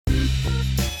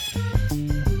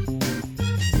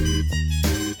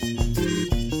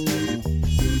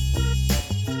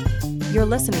You're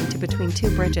listening to Between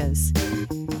Two Bridges,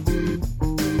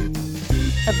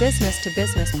 a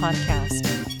business-to-business podcast.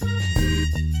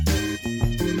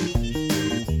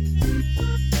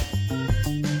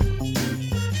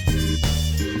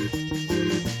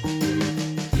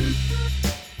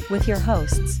 With your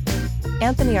hosts,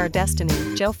 Anthony R. Destiny,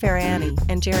 Joe Ferrani,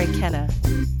 and Jerry Kenna.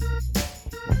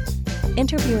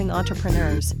 Interviewing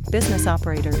entrepreneurs, business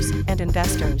operators, and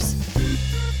investors.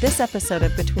 This episode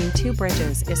of Between Two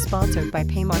Bridges is sponsored by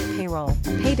Paymont Payroll.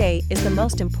 Payday is the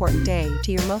most important day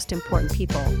to your most important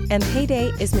people, and payday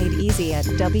is made easy at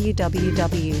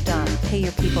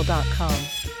www.payyourpeople.com.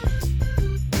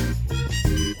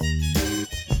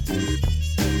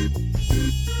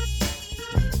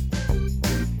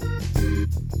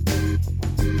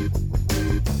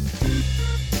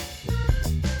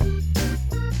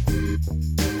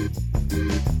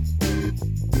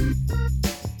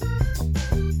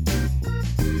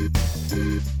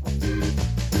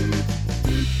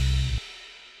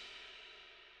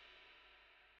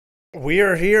 We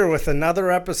are here with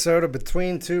another episode of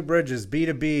Between Two Bridges,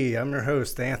 B2B. I'm your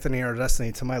host, Anthony R.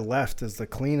 Destiny. To my left is the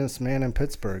cleanest man in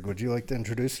Pittsburgh. Would you like to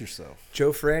introduce yourself?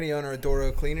 Joe Ferrani, owner of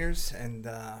Doro Cleaners, and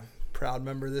proud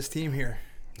member of this team here.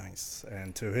 Nice.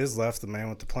 And to his left, the man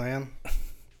with the plan.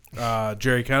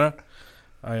 Jerry Kenna.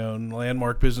 I own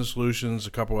Landmark Business Solutions,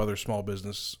 a couple other small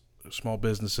businesses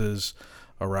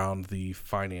around the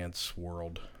finance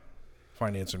world,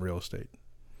 finance and real estate.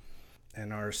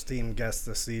 And our esteemed guest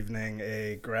this evening,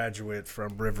 a graduate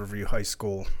from Riverview High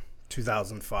School,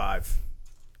 2005.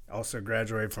 Also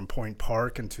graduated from Point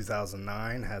Park in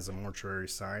 2009, has a mortuary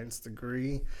science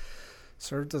degree.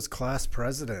 Served as class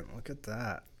president. Look at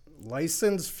that.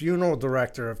 Licensed funeral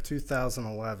director of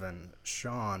 2011,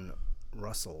 Sean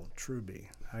Truby.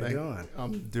 How you doing?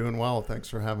 I'm doing well. Thanks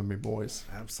for having me, boys.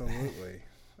 Absolutely.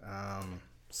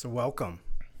 So welcome.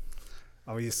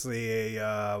 Obviously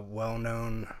a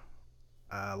well-known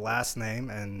last name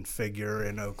and figure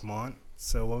in Oakmont.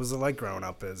 So what was it like growing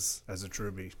up as a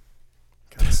Truby?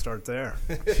 Kind of start there.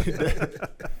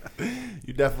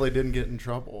 You definitely didn't get in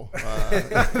trouble.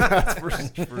 That's for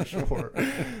sure.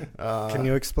 Can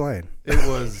you explain? It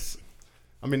was,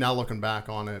 now looking back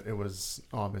on it, it was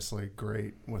obviously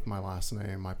great with my last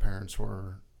name. My parents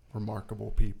were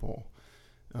remarkable people.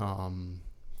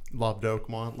 Loved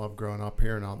Oakmont, loved growing up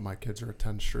here. Now my kids are at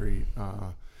 10th Street.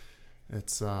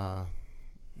 It's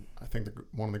I think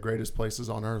one of the greatest places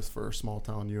on earth for a small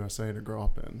town USA to grow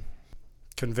up in.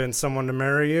 Convince someone to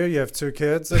marry you? You have 2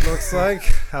 kids, it looks like.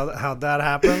 How'd that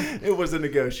happen? It was a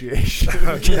negotiation.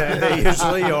 Okay, they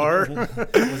usually are.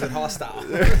 Was it hostile?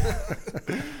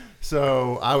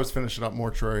 So I was finishing up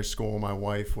mortuary school. My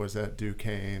wife was at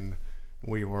Duquesne.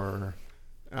 We were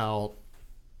out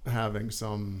having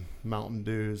some Mountain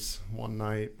Dews one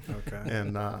night. Okay.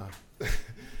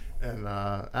 And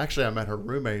actually, I met her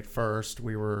roommate first.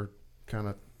 We were kind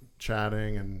of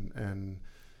chatting and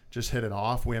just hit it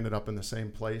off. We ended up in the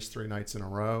same place 3 nights in a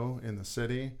row in the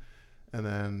city, and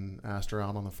then asked her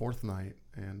out on the 4th night,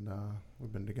 and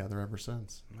we've been together ever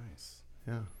since. Nice.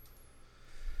 Yeah.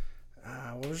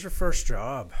 What was your first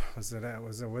job? Was it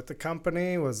with the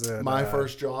company? Was it my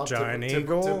first job? Giant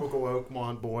Eagle? Typical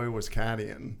Oakmont boy was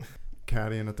caddying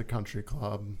at the country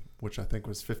club, which I think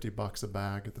was $50 a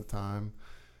bag at the time.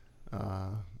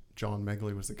 John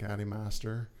Megley was the caddy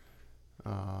master.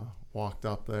 Walked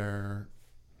up there,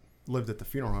 lived at the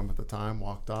funeral home at the time,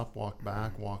 walked up, walked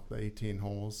back, walked the 18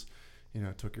 holes,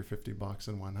 took your $50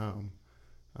 and went home.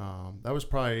 That was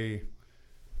probably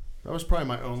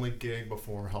my only gig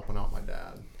before helping out my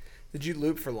dad. Did you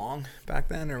loop for long back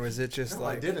then, or was it just No,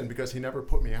 like... I didn't, because he never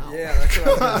put me out. Yeah, that's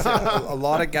what I was going to say. A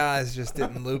lot of guys just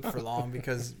didn't loop for long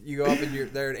because you go up and you're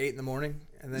there at 8 in the morning,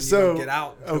 and then you don't get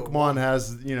out. Oakmont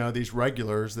has, these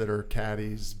regulars that are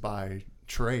caddies by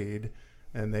trade,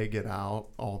 and they get out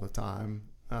all the time.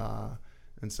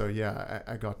 And so, yeah,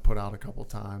 I got put out a couple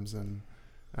times, and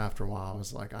after a while I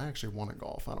was like, I actually want to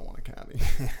golf. I don't want to caddy.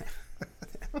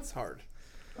 It's hard.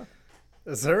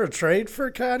 Is there a trade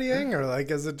for caddying, or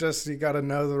is it just you got to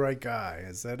know the right guy?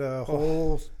 Is that a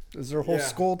whole... Is there a whole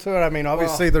school to it?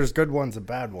 Obviously there's good ones and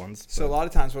bad ones. So a lot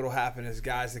of times what will happen is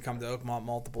guys that come to Oakmont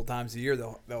multiple times a year,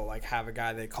 they'll have a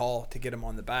guy they call to get him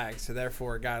on the bag. So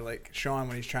therefore, a guy like Sean,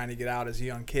 when he's trying to get out as a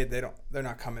young kid, they're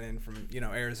not coming in from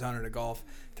Arizona to golf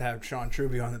to have Sean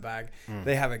Truby on the bag.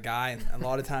 They have a guy, and a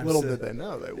lot of times little did they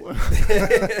know they would.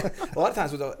 A lot of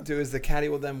times what they'll do is the caddy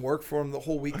will then work for them the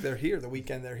whole week they're here, the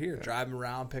weekend they're here, drive them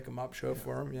around, pick them up, show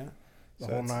for them. Yeah, the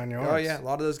whole 9 yards. Oh yeah, a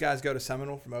lot of those guys go to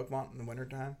Seminole from Oakmont in the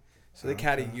wintertime. So they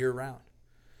caddy year round.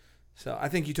 So I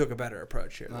think you took a better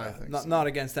approach here. I think not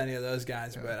against any of those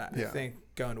guys, but I Yeah. think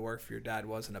going to work for your dad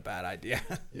wasn't a bad idea.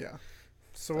 Yeah.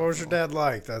 So what was your dad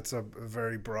like? That's a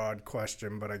very broad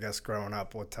question, but I guess growing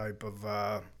up, what type of,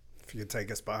 if you could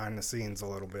take us behind the scenes a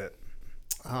little bit.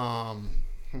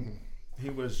 He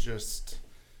was just,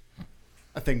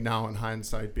 I think now in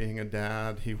hindsight, being a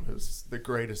dad, he was the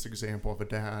greatest example of a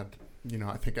dad,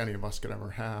 I think any of us could ever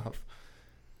have.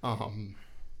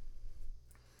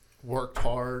 Worked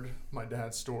hard. My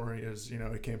dad's story is, he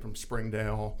came from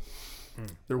Springdale.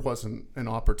 There wasn't an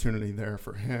opportunity there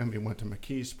for him. He went to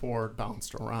McKeesport,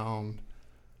 bounced around.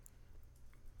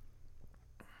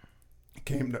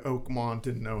 Came to Oakmont,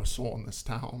 didn't know a soul in this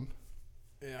town.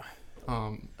 Yeah.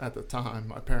 At the time,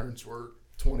 my parents were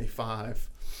 25,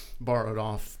 borrowed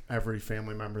off every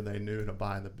family member they knew to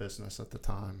buy the business at the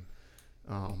time.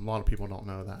 A lot of people don't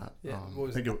know that. Yeah,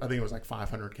 I think it was like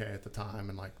 $500K at the time,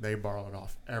 and like they borrowed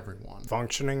off everyone.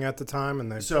 Functioning at the time, and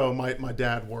they. So my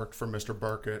dad worked for Mr.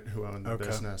 Burket, who owned the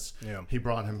business. Yeah. He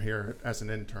brought him here as an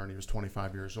intern. He was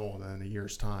 25 years old, and in a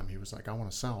year's time, he was like, "I want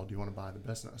to sell. Do you want to buy the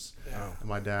business?" Yeah. And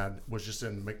my dad was just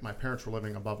my parents were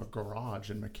living above a garage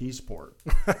in McKeesport,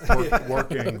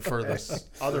 working for this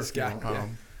other funeral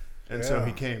home, and so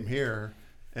he came here.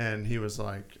 And he was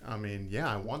like, I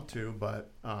want to,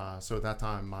 but so at that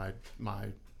time,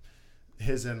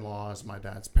 his in-laws, my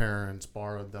dad's parents,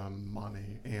 borrowed them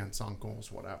money, aunts, uncles,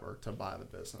 whatever, to buy the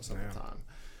business at the time.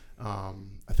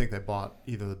 I think they bought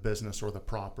either the business or the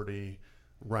property,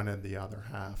 rented the other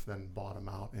half, then bought them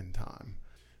out in time.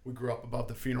 We grew up above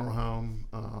the funeral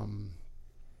home.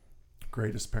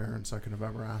 Greatest parents I could have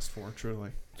ever asked for,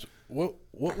 truly.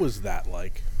 What was that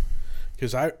like?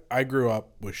 Because I grew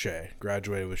up with Shay,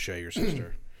 graduated with Shay, your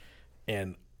sister,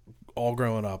 and all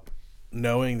growing up,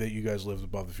 knowing that you guys lived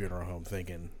above the funeral home,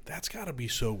 thinking, that's got to be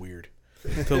so weird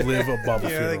to live above a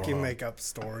funeral home. I think you make up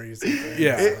stories.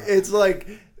 Yeah. It's like...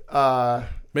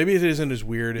 maybe it isn't as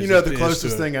weird as the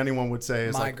closest thing anyone would say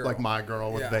is My like My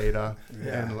Girl with Veda.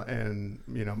 Yeah. And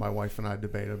my wife and I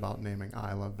debated about naming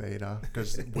Isla Veda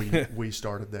because we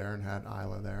started there and had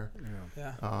Isla there.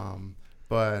 Yeah.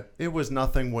 But it was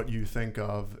nothing what you think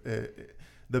of.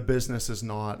 The business is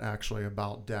not actually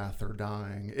about death or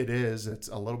dying. It is. It's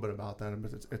a little bit about that,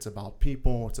 but it's about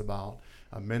people. It's about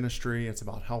a ministry. It's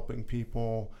about helping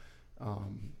people.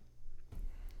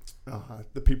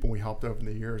 The people we helped over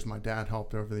the years, my dad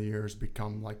helped over the years,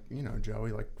 become like,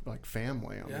 Joey, like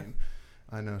family. I mean,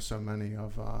 I know so many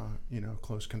of,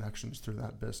 close connections through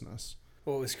that business.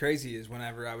 What was crazy is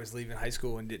whenever I was leaving high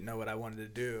school and didn't know what I wanted to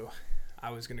do, I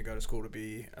was going to go to school to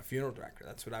be a funeral director.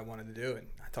 That's what I wanted to do. And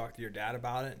I talked to your dad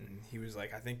about it, and he was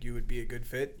like, I think you would be a good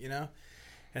fit,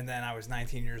 And then I was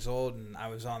 19 years old, and I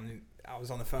was on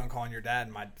the phone calling your dad,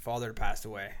 and my father had passed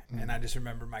away. Mm-hmm. And I just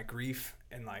remember my grief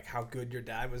and, like, how good your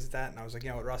dad was at that. And I was like,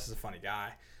 Russ is a funny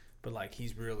guy, but, like,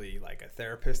 he's really, like, a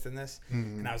therapist in this.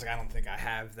 Mm-hmm. And I was like, I don't think I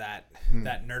have that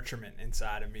nurturement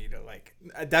inside of me to, like,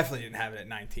 I definitely didn't have it at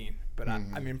 19. But,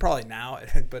 I mean, probably now,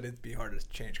 but it'd be hard to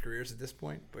change careers at this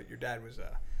point. But your dad was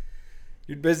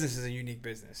your business is a unique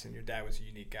business, and your dad was a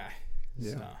unique guy.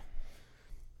 Yeah. So.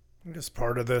 I guess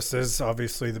part of this is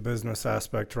obviously the business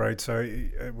aspect, right? So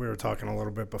we were talking a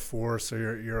little bit before. So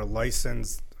you're a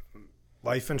licensed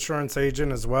life insurance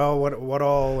agent as well. What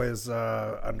all is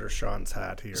under Sean's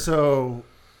hat here? So,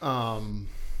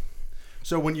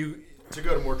 to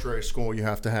go to mortuary school, you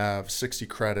have to have 60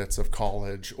 credits of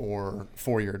college or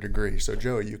 4-year degree. So,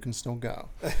 Joey, you can still go.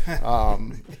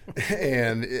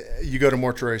 And you go to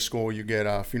mortuary school, you get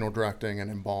a funeral directing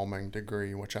and embalming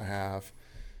degree, which I have.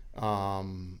 I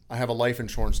have a life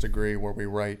insurance degree where we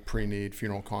write pre-need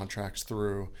funeral contracts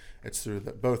through. It's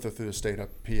both are through the state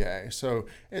of PA. So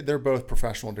they're both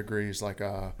professional degrees, like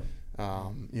a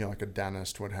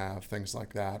dentist would have, things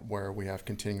like that, where we have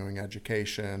continuing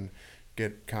education,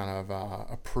 get kind of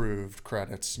approved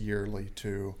credits yearly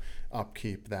to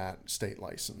upkeep that state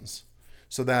license.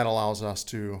 So that allows us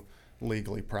to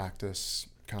legally practice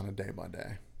kind of day by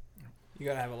day. You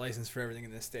gotta have a license for everything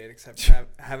in this state except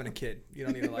having a kid. You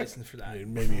don't need a license for that.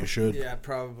 Maybe you should. Yeah,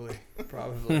 probably.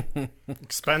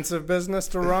 Expensive business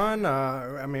to run.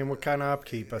 I mean, what kind of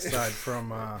upkeep aside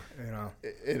from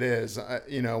It is.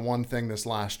 One thing this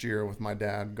last year with my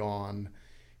dad gone,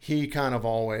 he kind of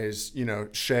always,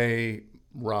 Shay,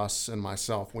 Russ, and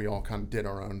myself, we all kind of did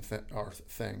our own our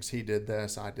things. He did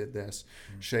this, I did this,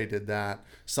 Shay did that.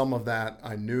 Some of that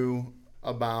I knew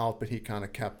about, but he kind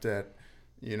of kept it.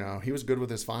 He was good with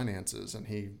his finances and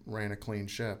he ran a clean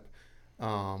ship.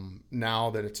 Now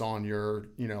that it's on your,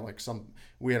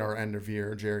 we had our end of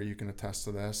year, Jerry, you can attest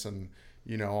to this. And,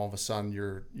 all of a sudden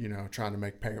you're, trying to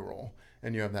make payroll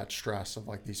and you have that stress of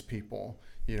like these people,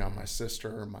 you know, my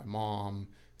sister, my mom,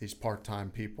 these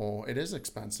part-time people. It is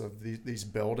expensive. These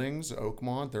buildings,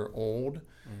 Oakmont, they're old.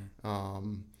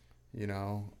 You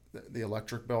know, the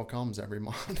electric bill comes every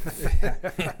month.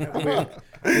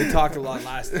 we talked a lot in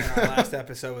our last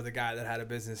episode with a guy that had a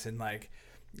business, and like,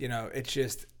 you know, it's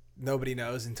just nobody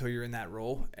knows until you're in that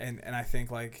role. And I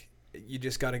think like you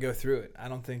just got to go through it. I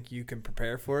don't think you can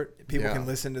prepare for it. People can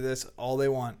listen to this all they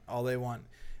want.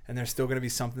 And there's still going to be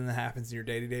something that happens in your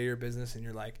day-to-day, your business. And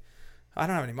you're like, I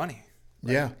don't have any money.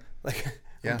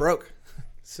 I'm broke.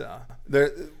 So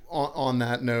there, on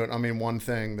that note, I mean, one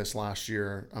thing this last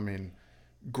year, I mean,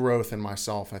 growth in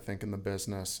myself, I think in the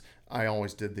business, I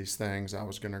always did these things. I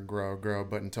was going to grow,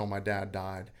 but until my dad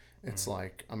died, it's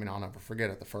like, I mean, I'll never forget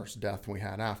it. The first death we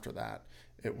had after that,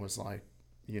 it was like,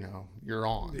 you know, you're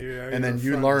on. Yeah, and then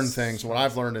you learn things. What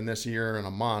I've learned in this year in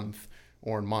a month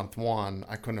or in month one,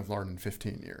 I couldn't have learned in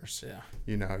 15 years. Yeah.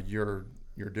 You know, you're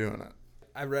doing it.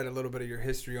 I read a little bit of your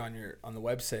history on the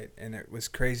website, and it was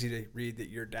crazy to read that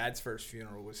your dad's first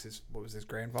funeral was his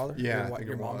grandfather? Yeah,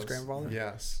 your mom's grandfather?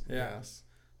 Yes. Yeah. Yes.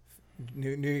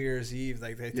 New Year's Eve,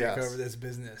 like they take over this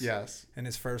business. Yes. And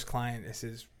his first client is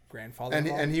his grandfather.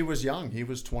 And he was young. He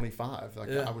was 25. Like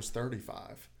I was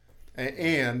 35.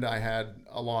 And I had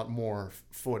a lot more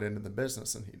foot into the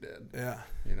business than he did. Yeah.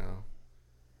 You know.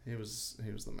 He was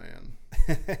the man.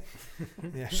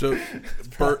 Yeah. So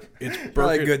it's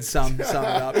probably a good sum it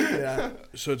up. Yeah.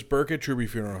 So it's Burket-Truby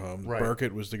Funeral Home. Right.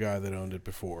 Burket was the guy that owned it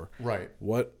before. Right.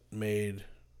 What made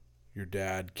your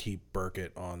dad keep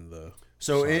Burket on the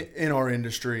So in our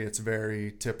industry, it's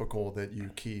very typical that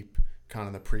you keep kind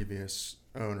of the previous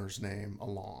owner's name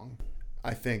along.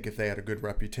 I think if they had a good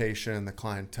reputation, the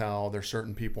clientele, there's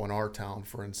certain people in our town,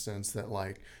 for instance, that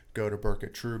like go to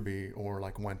Burket-Truby or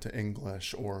like went to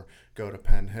English or go to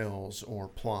Penn Hills or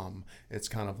Plum. It's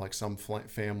kind of like some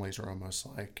families are almost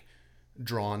like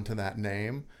drawn to that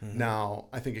name. Mm-hmm. Now,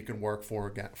 I think it can work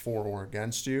for or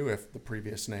against you. If the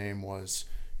previous name was,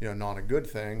 you know, not a good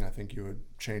thing, I think you would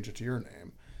change it to your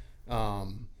name.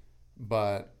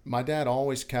 But my dad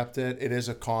always kept it. It is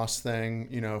a cost thing,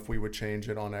 you know, if we would change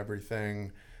it on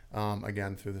everything,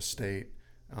 again, through the state.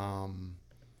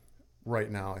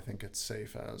 Right now, I think it's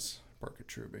safe as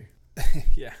Burket-Truby.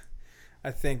 Yeah. I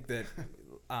think that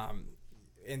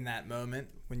in that moment,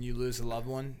 when you lose a loved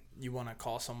one, you want to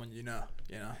call someone you know.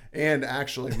 And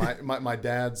actually, my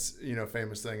dad's, you know,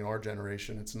 famous thing in our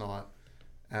generation, it's not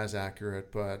as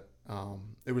accurate, but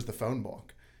it was the phone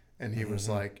book. And he was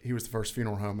like, he was the first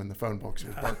funeral home in the phone books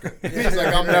with Burket. He's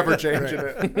like, I'm never changing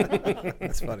it.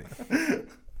 That's funny.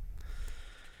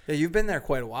 Yeah, you've been there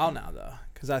quite a while now, though,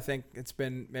 because I think it's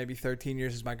been maybe 13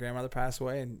 years since my grandmother passed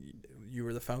away, and you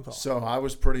were the phone call. So I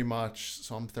was pretty much,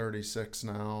 so I'm 36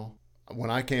 now.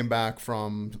 When I came back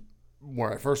from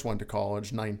where I first went to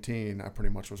college, 19, I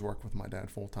pretty much was working with my dad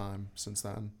full time since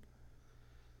then.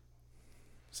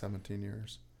 17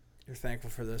 years. You're thankful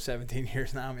for those 17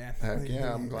 years now, man. Heck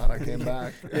yeah, I'm glad I came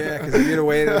back. Yeah, because if you'd have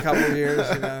waited a couple of years,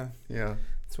 you know. Yeah.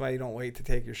 That's why you don't wait to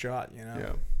take your shot, you know.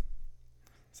 Yeah.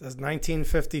 It says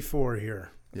 1954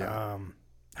 here. Yeah.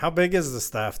 How big is the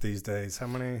staff these days? How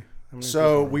many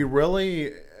so we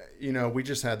really, you know, we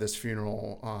just had this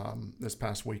funeral this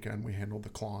past weekend. We handled the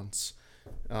Clance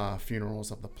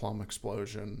funerals of the Plum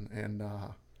explosion. And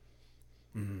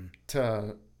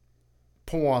to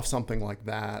pull off something like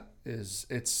that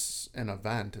it's an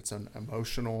event. It's an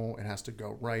emotional. It has to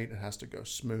go right. It has to go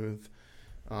smooth.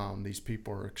 These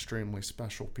people are extremely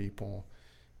special people.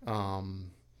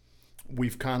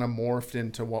 We've kind of morphed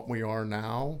into what we are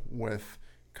now with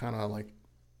kind of like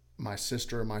my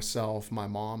sister, myself, my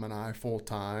mom, and I full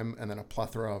time, and then a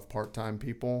plethora of part-time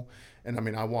people. And I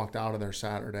mean, I walked out of there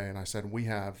Saturday and I said, we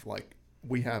have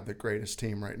the greatest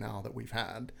team right now that we've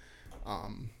had.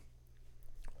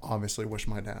 Obviously wish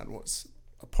my dad was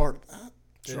a part of that.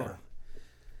 Sure. Yeah.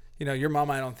 You know, your mom,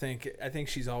 I think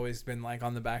she's always been like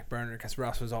on the back burner because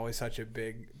Russ was always such a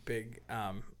big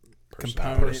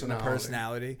component in the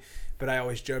personality. But I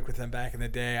always joked with them back in the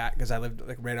day because I lived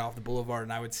like right off the boulevard,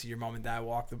 and I would see your mom and dad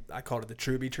walk I called it the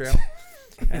Truby Trail.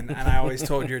 and I always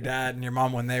told your dad and your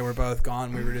mom when they were both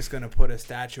gone, we were just going to put a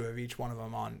statue of each one of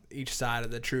them on each side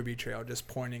of the Truby Trail, just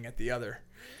pointing at the other.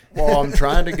 Well, I'm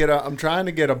trying to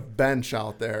get a bench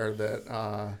out there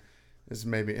that is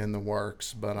maybe in the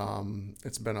works, but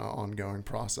it's been an ongoing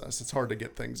process. It's hard to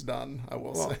get things done, I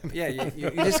will say. Yeah, you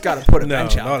just got to put a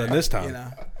bench out there. No, not in this town. You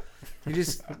know?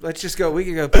 Let's just go. We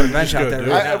can go put a bench out there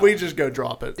right now. We just go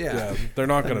drop it. Yeah, they're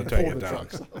not going to take it down.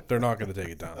 They're not going to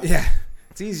take it down. Yeah,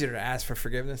 it's easier to ask for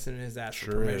forgiveness than it is to ask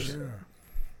for permission.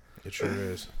 It sure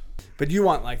is. But you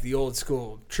want like the old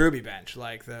school Truby bench,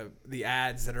 like the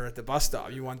ads that are at the bus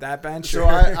stop. You want that bench? So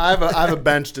I have a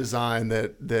bench design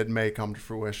that may come to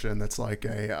fruition. That's like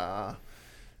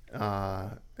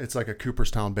it's like a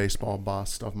Cooperstown baseball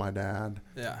bust of my dad.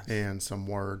 Yeah. And some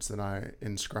words that I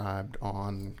inscribed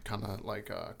on kind of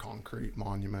like a concrete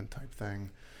monument type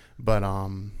thing. But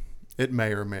it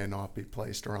may or may not be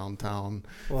placed around town.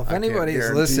 Well, if I can't anybody's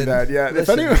guarantee listening, that yet.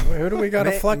 listen, Who do we got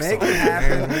to flex make on? it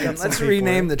happen. We got And some let's people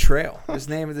rename in. the trail. Just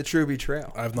name it the Truby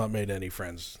Trail. I've not made any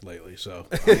friends lately, so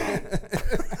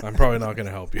I'm probably not going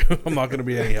to help you. I'm not going to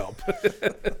be any help.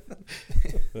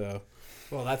 So.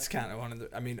 Well, that's kind of one of the.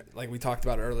 I mean, like we talked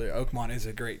about earlier, Oakmont is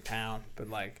a great town, but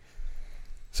like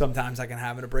sometimes I can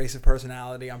have an abrasive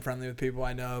personality. I'm friendly with people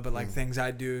I know, but like things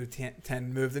I do tend to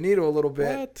move the needle a little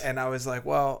bit. What? And I was like,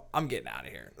 well, I'm getting out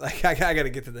of here. Like I got to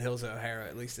get to the hills of O'Hara.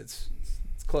 At least it's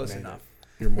close enough.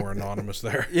 You're more anonymous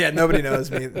there. Yeah, nobody knows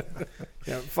me.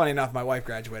 Funny enough, my wife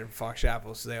graduated from Fox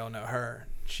Chapel, so they all know her.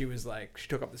 She was like, she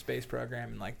took up the space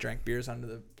program and like drank beers under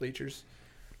the bleachers.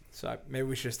 So maybe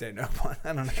we should have stayed in Oakmont.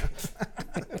 I don't know.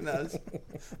 Who knows?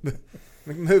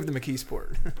 Move to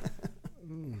McKeesport.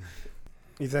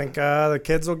 You think the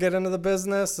kids will get into the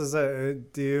business? Do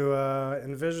you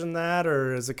envision that,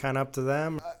 or is it kind of up to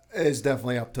them? It's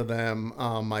definitely up to them.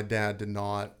 My dad did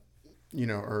not,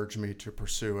 urge me to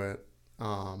pursue it.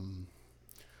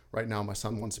 Right now, my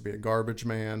son wants to be a garbage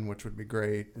man, which would be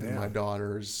great. Yeah. And my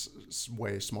daughter's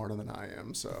way smarter than I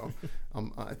am. So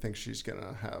I think she's going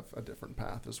to have a different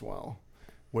path as well,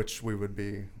 which we would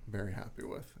be very happy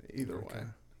with either way.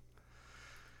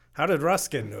 How did Russ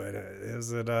get into it?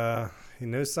 Is it he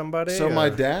knew somebody? So my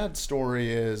dad's story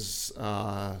is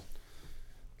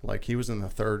like he was in the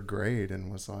third grade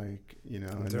and was like,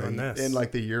 doing this. in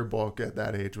like the yearbook at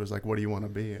that age was like, what do you want to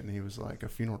be? And he was like a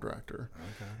funeral director.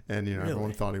 Okay. And,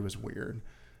 everyone thought he was weird.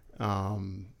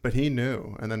 But he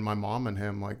knew. And then my mom and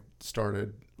him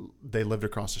they lived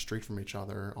across the street from each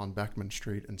other on Beckman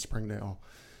Street in Springdale.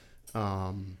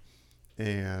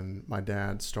 And my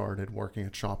dad started working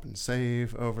at Shop and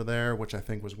Save over there, which I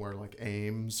think was where like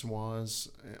Ames was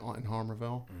in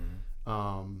Harmerville.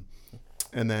 Mm-hmm.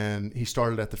 And then he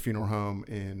started at the funeral home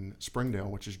in Springdale,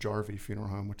 which is Jarvie Funeral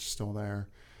Home, which is still there.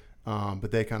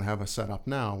 But they kind of have a setup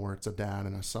now where it's a dad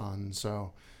and a son.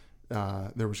 So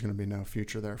there was going to be no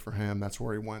future there for him. That's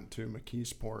where he went to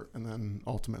McKeesport and then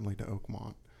ultimately to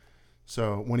Oakmont.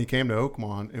 So when he came to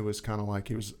Oakmont, it was kind of like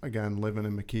he was, again, living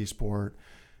in McKeesport.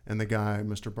 And the guy,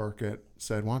 Mr. Burket,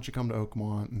 said, why don't you come to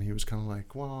Oakmont? And he was kind of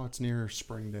like, well, it's near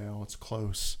Springdale. It's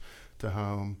close to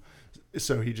home.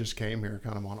 So he just came here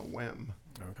kind of on a whim,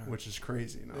 which is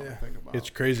crazy now to think about. It's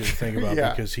crazy to think about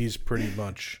Yeah. because he's pretty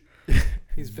much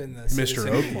He's been the Mr.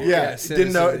 Oakmont. Yeah,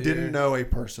 citizen of the year. didn't know a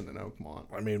person in Oakmont.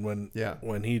 I mean,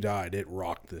 when he died, it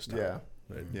rocked this time.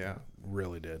 Yeah. It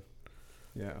really did.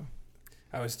 Yeah.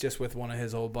 I was just with one of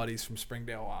his old buddies from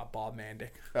Springdale, Bob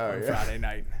Mandick, on yeah. Friday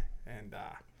night, and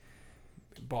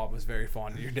Bob was very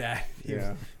fond of your dad.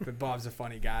 But Bob's a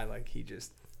funny guy. Like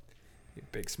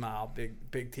big smile,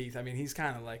 big teeth. I mean, he's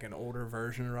kind of like an older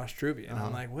version of Russ Truby. And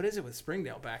I'm like, what is it with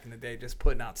Springdale back in the day, just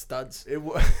putting out studs? It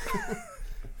was.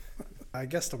 I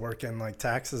guess to work in like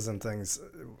taxes and things.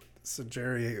 So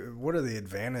Jerry, what are the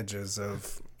advantages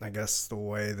of, I guess, the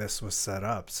way this was set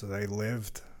up? So they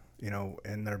lived,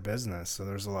 in their business. So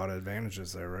there's a lot of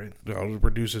advantages there, right? It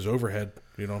reduces overhead.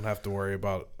 You don't have to worry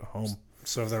about home.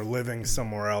 So if they're living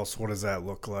somewhere else, what does that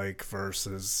look like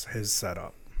versus his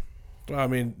setup? Well, I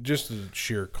mean, just the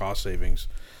sheer cost savings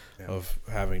of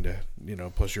having to,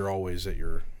 plus you're always at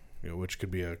your, which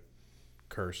could be a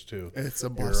curse too. It's a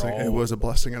blessing. It was a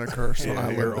blessing and a curse when I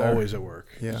lived You're there. always at work.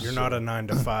 Yeah. You're not a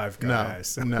 9-to-5 guy.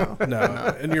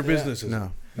 No. And your business is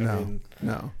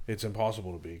No. It's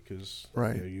impossible to be because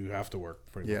Right. You have to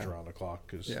work pretty much around the clock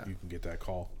because you can get that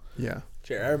call. Yeah.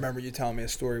 Jerry, I remember you telling me a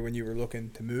story when you were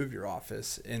looking to move your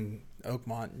office in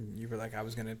Oakmont, and you were like, I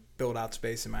was going to build out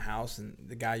space in my house, and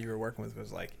the guy you were working with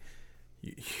was like,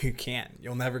 you can't.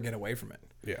 You'll never get away from it.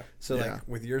 Yeah. So, like,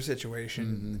 with your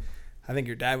situation, I think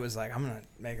your dad was like, I'm going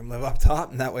to make him live up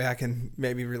top, and that way I can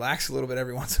maybe relax a little bit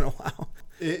every once in a while.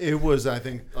 It was, I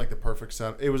think, like the perfect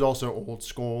set. It was also old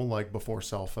school, like before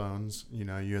cell phones. You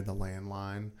had the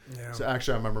landline. Yeah. So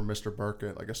actually, I remember Mr.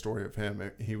 Burket, like a story of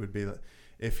him. He would be,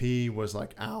 if he was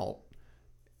like out,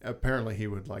 apparently he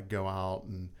would like go out,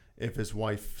 and if his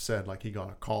wife said like he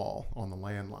got a call on the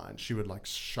landline, she would like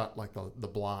shut like the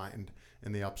blind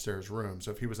in the upstairs room. So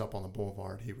if he was up on the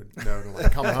boulevard, he would know to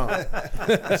like come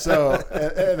home. So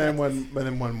and then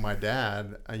when my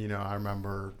dad, I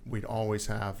remember we'd always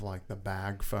have like the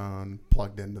bag phone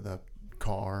plugged into the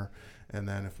car, and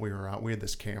then if we were out, we had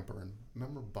this camper in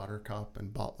remember Buttercup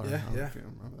and Butler? Yeah, I don't know yeah. if you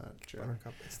remember that show.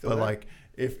 Buttercup, it's still But there. like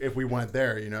if we went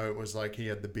there, you know, it was like he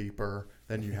had the beeper,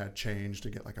 then you had change to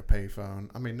get like a payphone.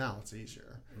 I mean, now it's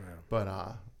easier,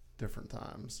 but different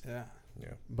times. Yeah.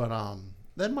 But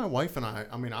then my wife and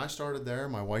I mean, I started there.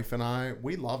 My wife and I,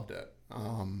 we loved it.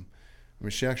 I mean,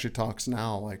 she actually talks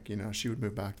now like, you know, she would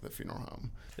move back to the funeral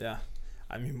home. Yeah.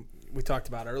 I mean, we talked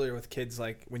about earlier with kids,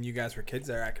 like when you guys were kids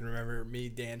there, I can remember me,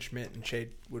 Dan Schmidt, and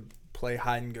Shade would play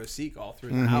hide and go seek all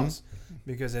through the house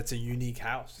because it's a unique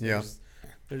house. Yeah.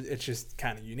 It's just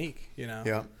kind of unique, you know?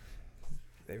 Yeah.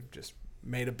 They've just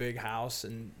made a big house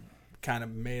and kind of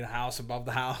made a house above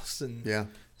the house and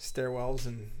stairwells,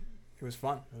 and it was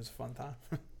fun. It was a fun time.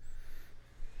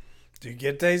 Do you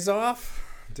get days off?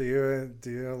 Do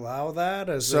you allow that?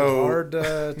 Is it So- hard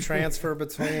to transfer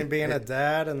between being a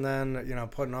dad and then, you know,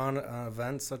 putting on an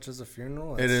event such as a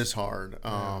funeral? It is hard.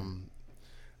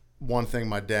 One thing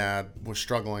my dad was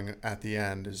struggling at the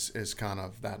end is kind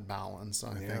of that balance.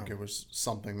 I think it was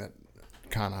something that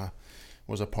kind of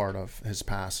was a part of his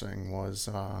passing, was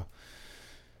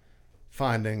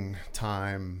finding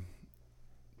time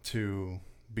to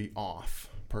be off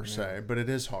per se. But it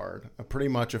is hard. Pretty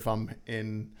much if I'm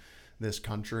in this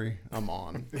country, I'm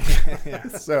on.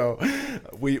 So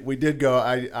we did go.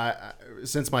 I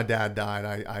since my dad died,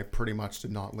 I pretty much did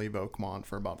not leave Oakmont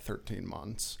for about 13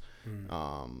 months.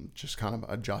 Just kind of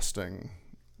adjusting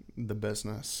the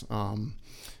business.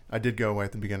 I did go away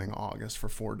at the beginning of August for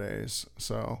 4 days,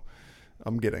 so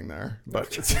I'm getting there.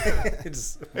 But Just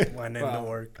went into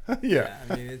work. yeah,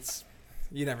 I mean,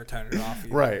 you never turn it off.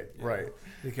 Either, right. you know?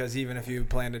 Because even if you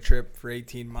planned a trip for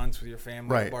 18 months with your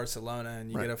family to Barcelona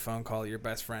and you get a phone call, your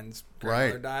best friend's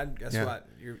grandmother died, guess what?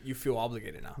 You feel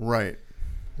obligated now. Right.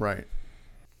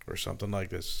 Or something like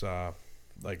this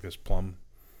plum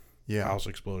house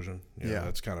explosion. You know,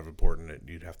 that's kind of important that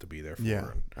you'd have to be there for.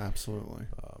 Yeah, and, absolutely.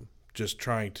 just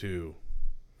trying to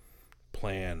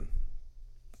plan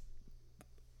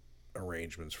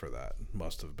arrangements for that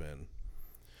must have been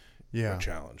a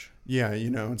challenge. Yeah, you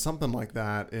know, and something like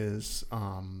that is,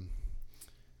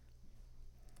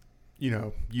 you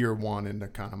know, year one into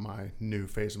kind of my new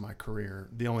phase of my career.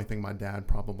 The only thing my dad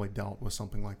probably dealt with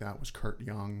something like that was Kurt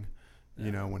Young,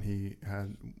 you know, when he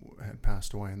had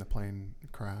passed away in the plane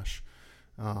crash.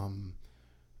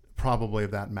 Probably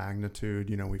of that magnitude.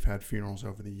 You know, we've had funerals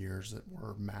over the years that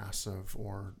were massive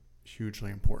or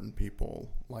hugely important people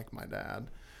like my dad.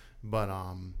 But,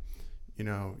 you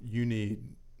know, you need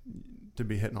to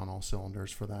be hitting on all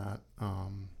cylinders for that.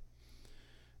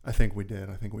 I think we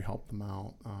did. I think we helped them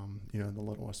out, you know, the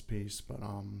littlest piece. But,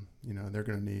 you know, they're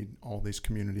going to need all these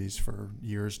communities for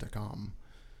years to come,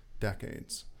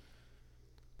 decades.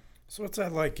 So what's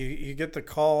that like? You get the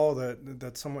call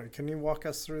that someone, can you walk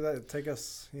us through that? Take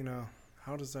us, you know,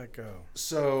 how does that go?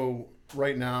 So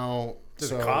right now, Do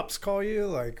the cops call you?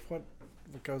 Like what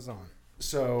goes on?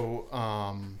 So,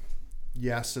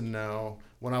 yes and no.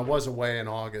 When I was away in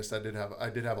August, I did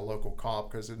have a local cop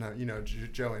because, you know,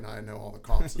 Joey and I know all the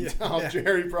cops in town.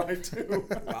 Jerry probably too.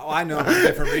 Well, I know for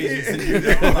different reasons than you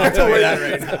do. I'll tell you that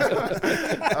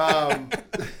right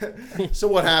now. So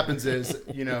what happens is,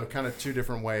 you know, kind of two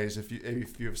different ways. If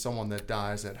you have someone that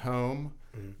dies at home,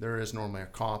 there is normally a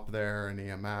cop there, an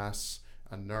EMS,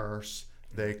 a nurse.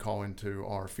 They call into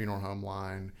our funeral home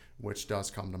line, which does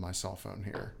come to my cell phone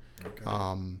here. Okay.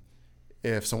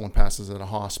 If someone passes at a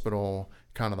hospital,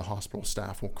 kind of the hospital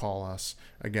staff will call us.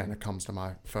 Again, it comes to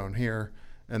my phone here.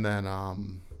 And then,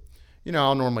 you know,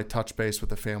 I'll normally touch base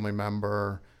with a family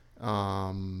member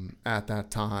at that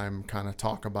time, kind of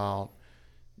talk about,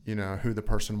 you know, who the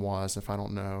person was if I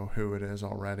don't know who it is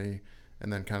already,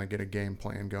 and then kind of get a game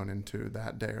plan going into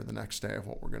that day or the next day of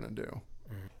what we're going to do.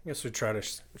 I guess we try to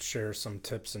share some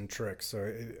tips and tricks.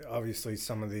 So obviously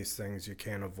some of these things you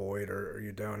can't avoid or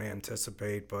you don't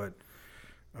anticipate, but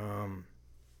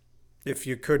if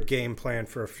you could game plan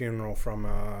for a funeral from,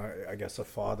 I guess, a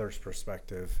father's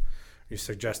perspective, are you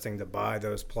suggesting to buy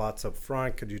those plots up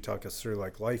front? Could you talk us through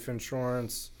like life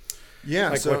insurance? Yeah.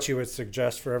 Like so, what you would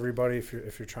suggest for everybody if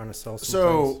you're trying to sell some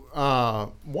things?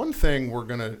 So one thing we're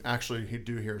going to actually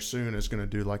do here soon is going to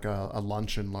do like a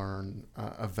lunch and learn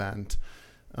event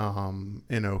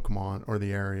in Oakmont or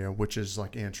the area, which is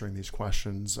like answering these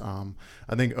questions.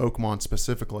 I think Oakmont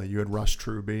specifically, you had Russ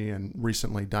Truby and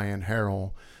recently Diane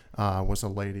Harrell was a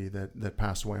lady that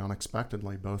passed away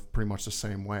unexpectedly, both pretty much the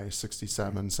same way,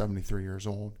 67, 73 years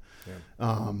old.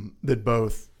 Yeah. That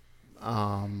both,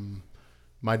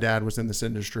 my dad was in this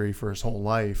industry for his whole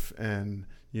life, and,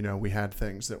 you know, we had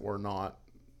things that were not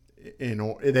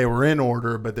they were in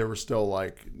order, but they were still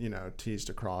like, you know, T's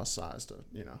to cross, size to,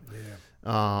 you know.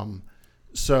 Yeah.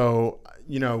 So,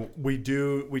 we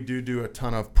do a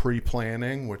ton of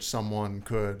pre-planning, which someone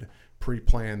could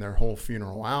pre-plan their whole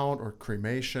funeral out or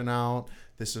cremation out.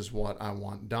 This is what I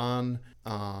want done.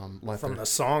 From the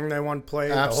song they want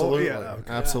played. Absolutely.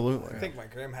 I think my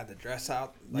grandma had the dress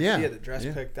out. She had the dress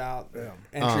picked out. Yeah.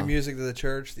 Entry music to the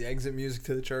church, the exit music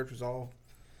to the church was all.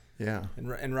 Yeah.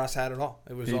 And Russ had it all.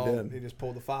 It was he just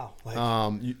pulled the file.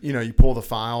 You pull the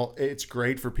file. It's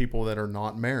great for people that are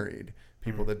not married,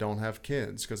 people that don't have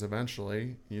kids, because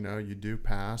eventually, you do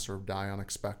pass or die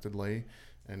unexpectedly,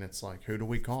 and it's like, who do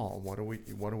we call? What do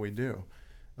we do?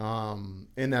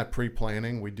 In that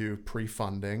pre-planning, we do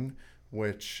pre-funding,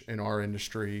 which in our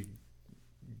industry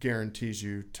guarantees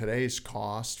you today's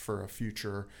cost for a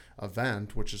future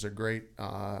event, which is a great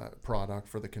product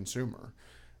for the consumer.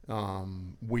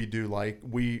 We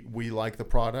like the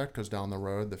product because down the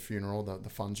road, the funeral, the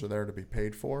funds are there to be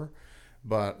paid for.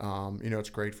 But, it's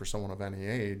great for someone of any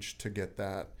age to get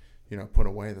that, put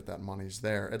away that money's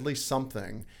there. At least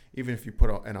something, even if you put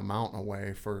an amount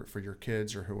away for your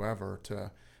kids or whoever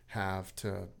to have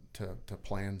to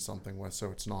plan something with,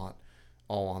 so it's not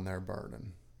all on their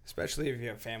burden. Especially if you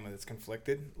have family that's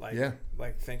conflicted.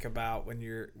 Like think about when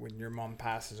your mom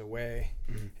passes away,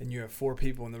 and you have 4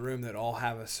 people in the room that all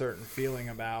have a certain feeling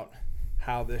about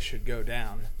how this should go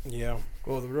down. Yeah.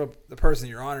 Well, the person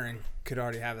you're honoring could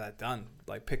already have that done.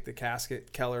 Like pick the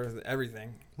casket, Keller,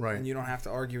 everything. Right. And you don't have to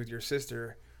argue with your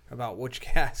sister about which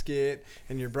casket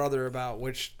and your brother about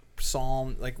which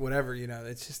psalm, like whatever,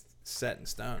 it's just set in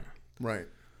stone. Right.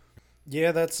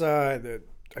 Yeah, that's I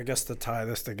guess to tie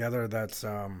this together, that's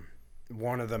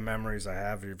one of the memories I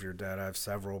have of your dad. I have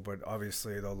several, but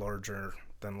obviously the larger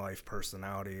than life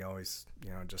personality always,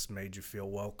 just made you feel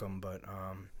welcome. But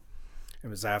it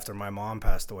was after my mom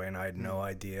passed away, and I had no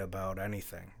idea about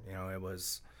anything. I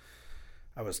was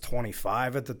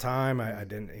 25 at the time. I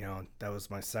didn't, that was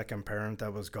my second parent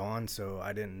that was gone, so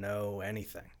I didn't know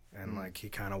anything. And he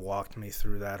kind of walked me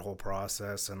through that whole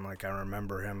process, and I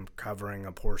remember him covering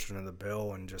a portion of the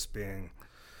bill and just being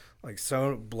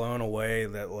so blown away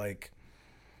that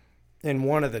in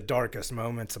one of the darkest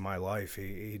moments of my life,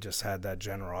 he just had that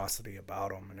generosity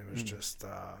about him. And it was just,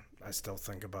 I still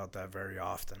think about that very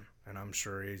often. And I'm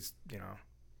sure he's,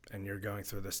 and you're going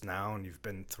through this now, and you've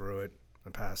been through it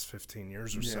the past 15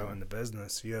 years or so in the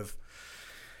business. You have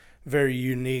very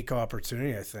unique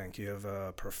opportunity. I think you have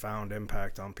a profound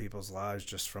impact on people's lives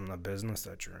just from the business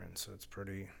that you're in. So it's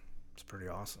pretty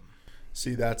awesome.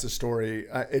 See, that's a story.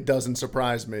 It doesn't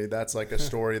surprise me. That's a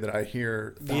story that I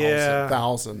hear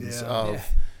thousands of.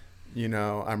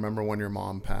 I remember when your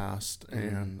mom passed,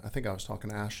 and I think I was talking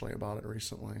to Ashley about it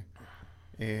recently,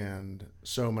 and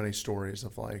so many stories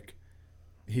of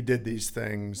he did these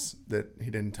things that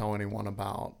he didn't tell anyone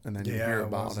about, and then you hear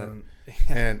about it,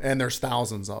 and there's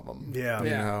thousands of them.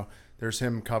 There's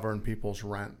him covering people's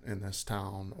rent in this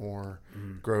town, or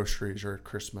groceries, or at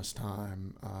Christmas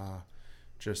time.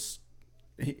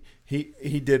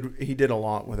 He did a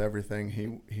lot with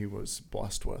everything he was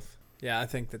blessed with. Yeah, I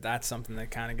think that's something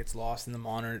that kind of gets lost in the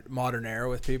modern era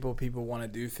with people. People want to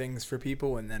do things for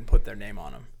people and then put their name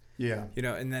on them. Yeah.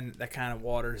 And then that kind of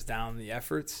waters down the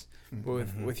efforts.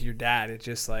 With your dad, it's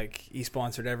just he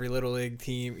sponsored every little league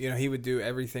team. He would do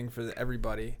everything for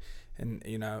everybody. And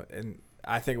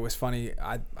I think it was funny.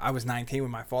 I was 19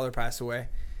 when my father passed away.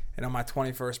 And on my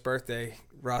 21st birthday,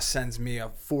 Russ sends me a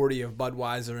 40 of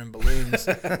Budweiser and balloons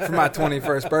for my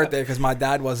 21st birthday because my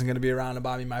dad wasn't going to be around to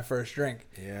buy me my first drink.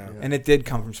 Yeah. And it did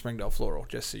come from Springdale Floral,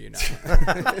 just so you know.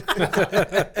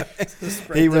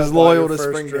 He was loyal to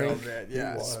Springdale.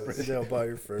 Yeah, Springdale buy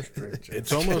your first drink.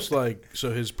 It's almost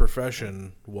so his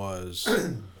profession was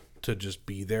to just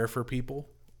be there for people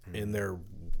in their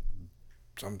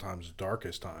sometimes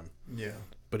darkest time. Yeah.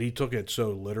 But he took it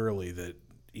so literally that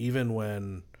even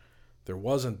when there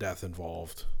wasn't death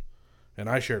involved, and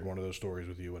I shared one of those stories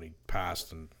with you when he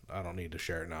passed, and I don't need to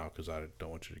share it now because I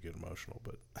don't want you to get emotional,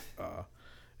 but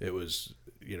it was,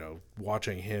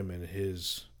 watching him in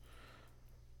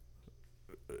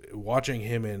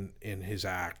his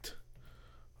act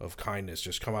of kindness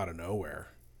just come out of nowhere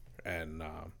and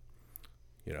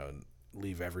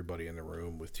leave everybody in the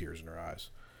room with tears in their eyes.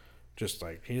 Just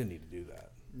he didn't need to do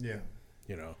that. Yeah.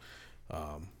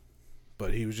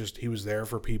 But he was there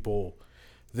for people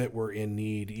that were in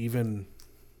need, even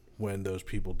when those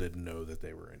people didn't know that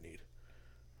they were in need.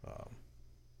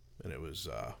 And it was,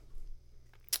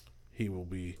 he will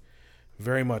be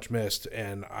very much missed.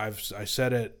 And I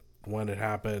said it when it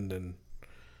happened, and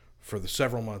for the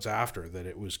several months after, that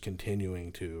it was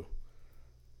continuing to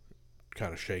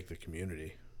kind of shake the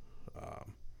community.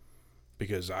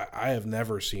 Because I have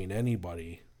never seen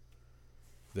anybody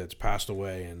that's passed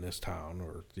away in this town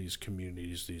or these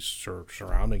communities, these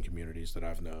surrounding communities that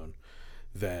I've known,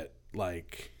 that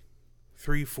like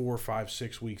 3, 4, 5,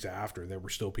 6 weeks after, there were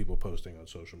still people posting on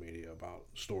social media about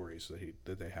stories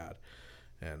that they had,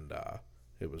 and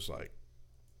it was like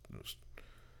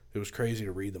it was crazy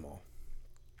to read them all.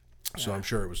 So I'm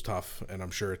sure it was tough, and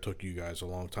I'm sure it took you guys a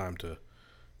long time to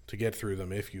get through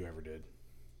them, if you ever did.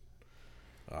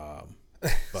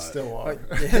 But Still are.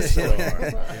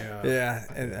 Yeah,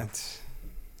 and that's.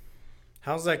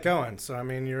 How's that going? So I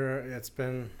mean, it's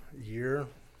been a year,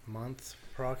 month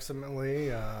approximately.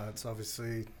 It's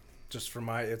obviously just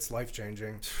it's life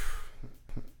changing.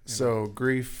 So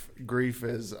grief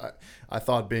is, I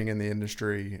thought being in the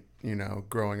industry,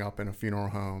 growing up in a funeral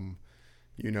home,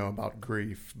 about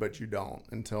grief, but you don't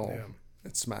until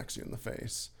it smacks you in the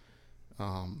face.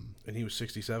 and he was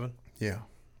 67. Yeah.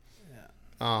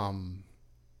 I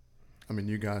mean,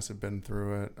 you guys have been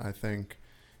through it. I think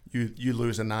you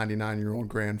lose a 99-year-old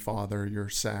grandfather. You're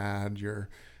sad. You're,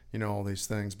 all these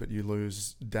things, but you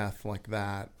lose death like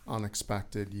that,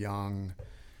 unexpected, young.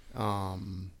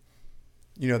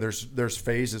 There's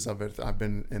phases of it. I've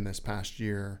been in this past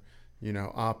year,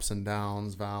 ups and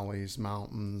downs, valleys,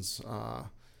 mountains.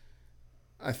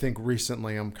 I think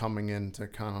recently I'm coming into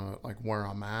kind of like where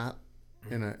I'm at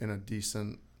in a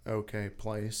decent, okay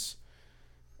place.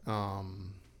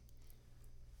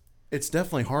 It's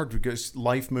definitely hard because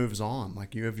life moves on.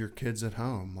 Like you have your kids at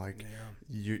home. Like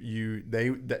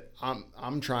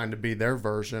I'm trying to be their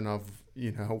version of,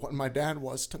 what my dad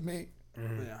was to me.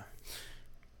 Mm-hmm. Yeah.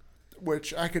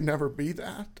 Which I could never be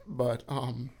that, but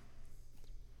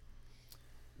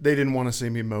they didn't want to see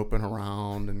me moping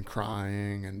around and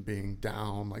crying and being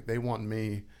down. Like they want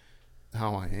me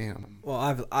how I am.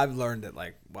 Well, I've learned that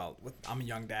I'm a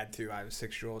young dad too. I have a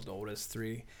 6-year-old, the oldest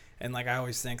 3, and I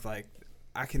always think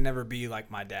I can never be like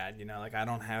my dad. I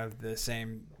don't have the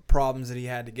same problems that he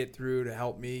had to get through to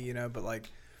help me. But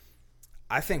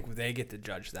I think they get to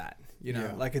judge that.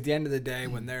 Yeah. At the end of the day,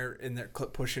 when they're in their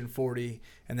pushing 40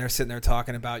 and they're sitting there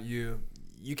talking about you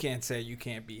can't say you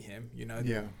can't be him.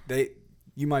 Yeah.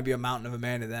 You might be a mountain of a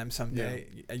man to them someday,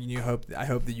 and I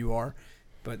hope that you are.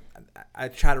 But I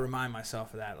try to remind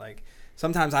myself of that.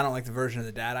 Sometimes I don't like the version of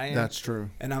the dad I am. That's true.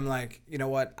 And I'm like, you know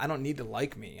what? I don't need to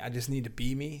like me. I just need to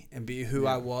be me and be who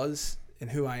I was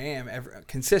and who I am.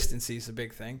 Consistency is a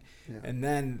big thing. Yeah. And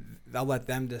then I'll let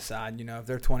them decide, if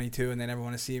they're 22 and they never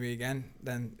want to see me again,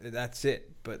 then that's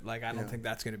it. But I don't think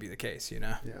that's going to be the case,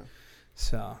 Yeah.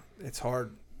 So it's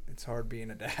hard. It's hard being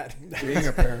a dad. Being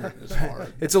a parent is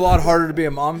hard. It's a lot harder to be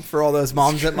a mom for all those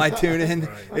moms that might tune in.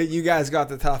 Right. You guys got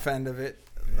the tough end of it.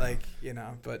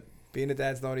 But being a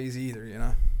dad's not easy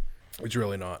either, It's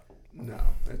really not. No,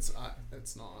 it's not.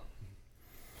 It's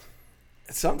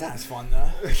sometimes fun though.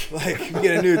 You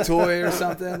get a new toy or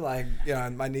something.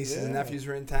 My nieces and nephews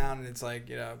are in town, and it's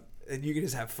and you can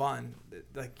just have fun.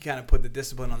 You kind of put the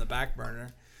discipline on the back burner.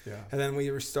 Yeah. And then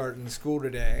we were starting school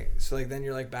today, so then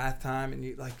you're bath time, and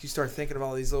you start thinking of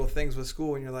all these little things with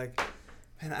school, and you're like,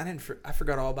 man, I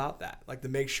forgot all about that. To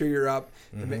make sure you're up,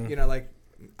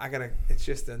 it's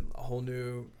just a whole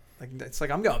new. It's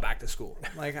I'm going back to school.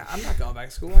 I'm not going back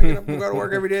to school. I go to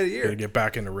work every day of the year. Gotta get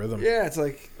back into rhythm. Yeah, it's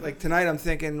like tonight I'm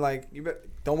thinking you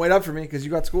don't wait up for me because you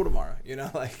got school tomorrow.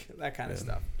 That kind of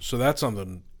stuff. So that's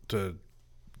something to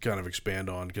kind of expand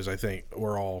on, because I think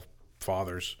we're all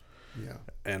fathers,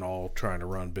 and all trying to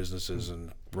run businesses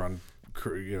and run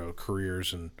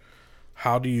careers. And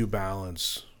how do you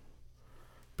balance?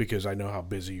 Because I know how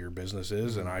busy your business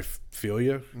is, and I feel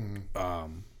you.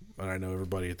 And I know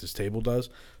everybody at this table does.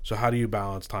 So how do you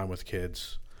balance time with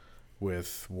kids,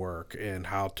 with work, and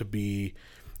how to be,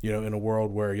 in a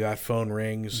world where that phone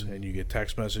rings and you get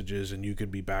text messages and you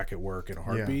could be back at work in a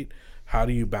heartbeat? Yeah. How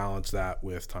do you balance that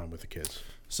with time with the kids?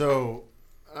 So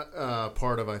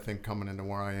part of, I think, coming into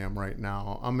where I am right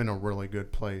now, I'm in a really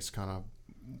good place kind of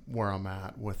where I'm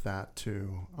at with that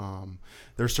too.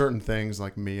 There's certain things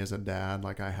like me as a dad,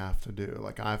 I have to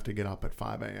do. I have to get up at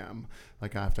 5 a.m. I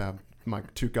have to have my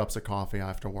 2 cups of coffee. I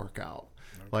have to work out.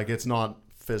 Okay. It's not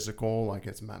physical,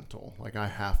 it's mental. I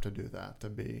have to do that to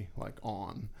be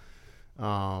on.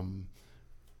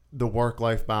 The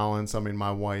work-life balance,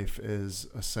 my wife is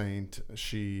a saint.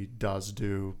 She does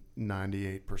do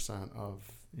 98% of,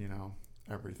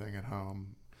 everything at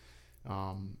home.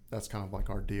 That's kind of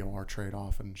our deal, our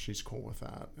trade-off, and she's cool with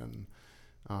that. And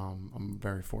I'm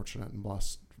very fortunate and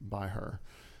blessed by her.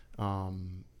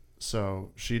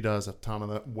 So she does a ton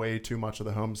of way too much of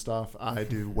the home stuff. I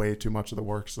do way too much of the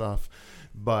work stuff.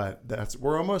 But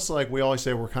we're almost we always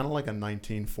say we're kind of like a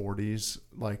 1940s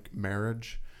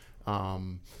marriage.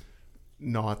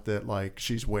 Not that like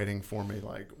she's waiting for me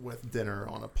like with dinner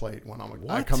on a plate when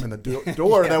I come in the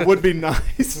door. That would be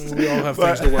nice. We all have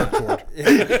things to work toward.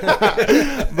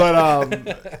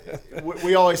 But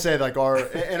we always say like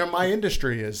my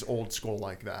industry is old school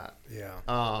like that.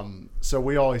 Yeah. So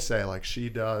we always say like she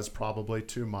does probably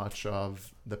too much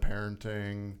of the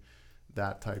parenting,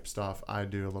 that type stuff. I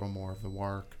do a little more of the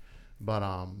work, but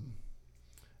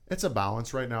it's a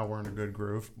balance. Right now we're in a good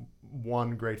groove.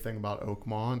 One great thing about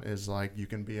Oakmont is like you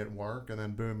can be at work and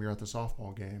then boom, you're at the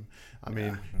softball game. I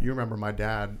mean, you remember my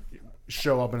dad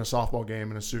show up in a softball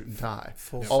game in a suit and tie,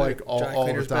 all the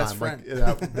time. Like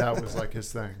that was like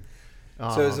his thing.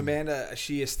 So is Amanda? Is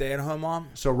she a stay-at-home mom?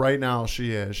 So right now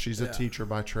she is. She's a teacher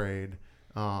by trade.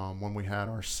 When we had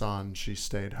our son, she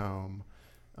stayed home,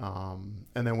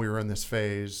 and then we were in this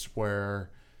phase where,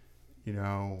 you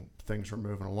know, things were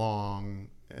moving along.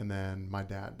 And then my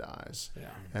dad dies,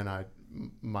 and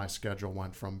my schedule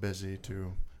went from busy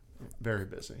to very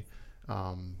busy.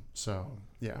 So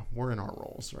yeah, we're in our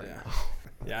roles right now.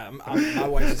 Yeah, my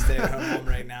wife's a stay-at-home mom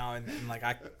right now, and like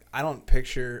I don't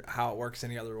picture how it works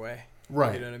any other way.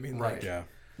 Right. You know what I mean? Right. Like, Yeah.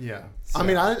 Yeah. So,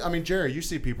 I mean, Jerry, you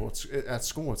see people at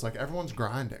school. It's like everyone's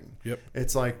grinding. Yep.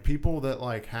 It's like people that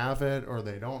like have it or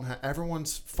they don't have.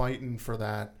 Everyone's fighting for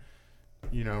that,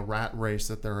 you know, rat race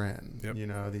that they're in. Yep. You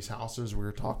know, these houses we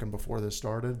were talking before this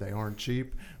started, they aren't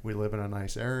cheap. We live in a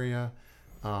nice area.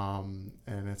 And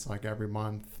it's like every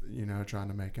month, you know, trying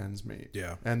to make ends meet.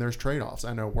 Yeah. And there's trade-offs.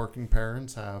 I know working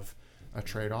parents have a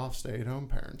trade-off. Stay-at-home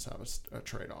parents have a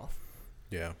trade-off.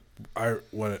 Yeah.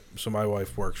 So my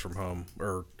wife works from home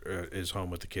or is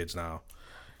home with the kids now.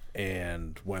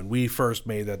 And when we first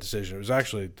made that decision, it was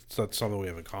actually that's something we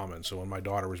have in common. So when my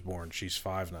daughter was born, she's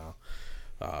 5 now.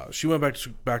 She went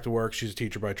back to work. She's a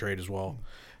teacher by trade as well.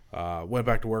 Went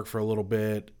back to work for a little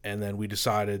bit, and then we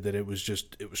decided that it was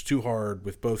too hard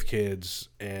with both kids,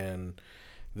 and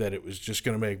that it was just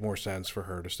going to make more sense for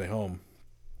her to stay home.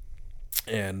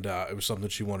 And it was something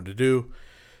she wanted to do.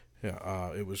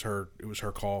 Yeah, it was her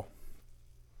call.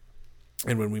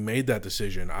 And when we made that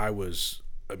decision, I was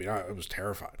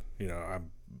terrified. You know,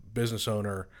 I'm a business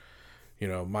owner. You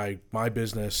know, my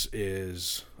business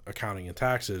is accounting and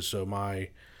taxes, so my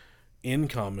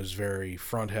income is very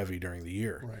front heavy during the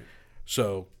year. Right.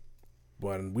 So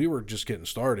when we were just getting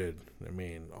started, I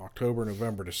mean, October,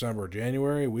 November, December,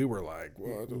 January, we were like,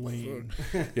 what the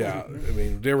fuck? Yeah. I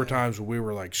mean, there were times when we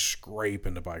were like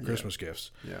scraping to buy Christmas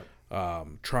gifts. Yeah.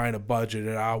 Trying to budget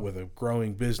it out with a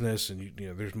growing business, and you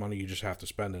know, there's money you just have to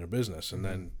spend in a business, and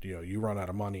then you know you run out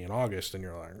of money in August, and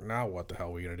you're like, now what the hell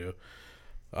are we gonna do?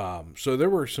 So there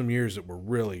were some years that were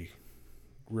really,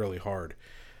 really hard,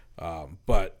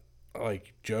 but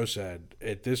like Joe said,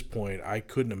 at this point, I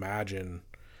couldn't imagine.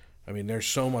 I mean, there's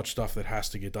so much stuff that has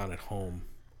to get done at home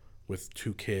with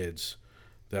 2 kids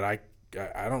that I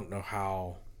don't know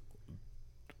how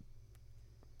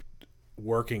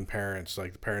working parents,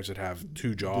 like the parents that have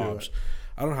 2 jobs,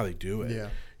 I don't know how they do it. Yeah.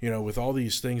 You know, with all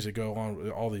these things that go on, with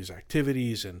all these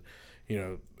activities, and you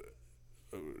know,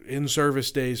 in-service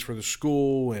days for the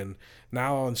school, and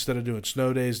now instead of doing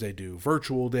snow days, they do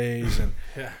virtual days, and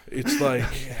it's like,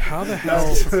 how the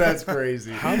hell? That's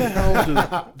crazy. How the hell do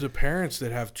the parents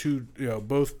that have 2, you know,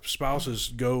 both spouses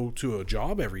go to a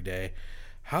job every day?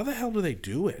 How the hell do they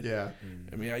do it? Yeah.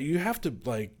 I mean, you have to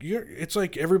it's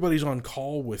like everybody's on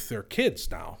call with their kids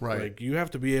now. Right. Like you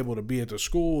have to be able to be at the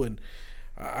school, and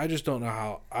I just don't know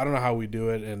how. I don't know how we do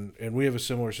it, and we have a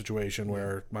similar situation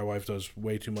where my wife does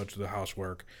way too much of the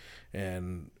housework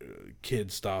and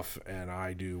kid stuff, and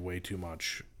I do way too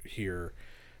much here,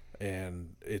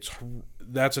 and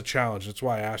that's a challenge. That's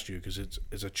why I asked you, because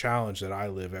it's a challenge that I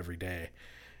live every day,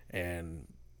 and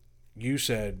you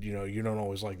said, you know, you don't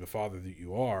always like the father that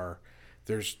you are.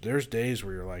 There's days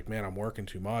where you're like, man, I'm working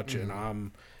too much, and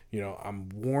I'm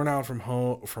worn out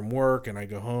from work, and I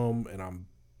go home and I'm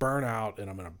burnt out and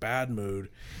I'm in a bad mood,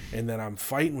 and then I'm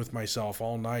fighting with myself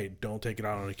all night. Don't take it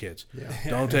out on the kids. Yeah.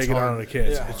 Don't take it out on the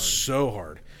kids. Yeah. It's so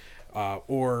hard.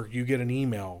 Or you get an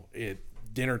email at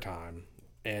dinner time,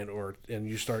 and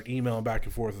you start emailing back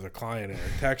and forth with a client in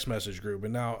a text message group,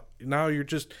 and now you're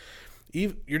just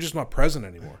not present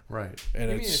anymore. Right. And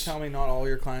You mean to tell me not all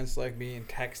your clients like me and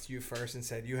text you first and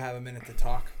said, you have a minute to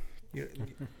talk?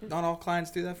 Not all clients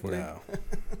do that for you? No.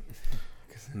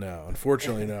 No,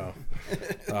 unfortunately, no.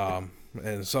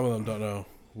 And some of them don't know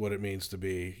what it means to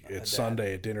be. It's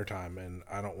Sunday at dinner time, and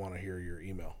I don't want to hear your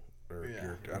email, or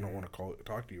I don't want to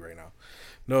talk to you right now.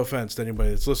 No offense to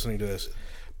anybody that's listening to this,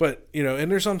 but you know, and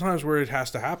there's sometimes where it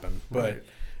has to happen. But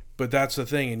that's the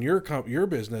thing in your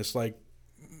business. Like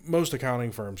most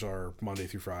accounting firms are Monday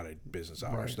through Friday business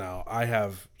hours. Right. Now, I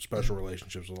have special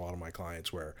relationships with a lot of my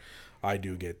clients where I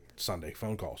do get Sunday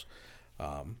phone calls.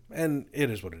 And it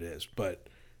is what it is. But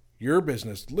your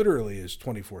business literally is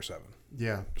 24/7.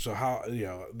 Yeah. So how,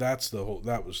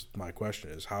 that was my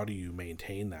question, is how do you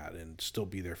maintain that and still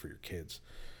be there for your kids?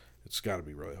 It's got to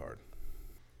be really hard.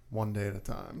 One day at a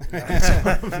time.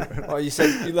 Well, you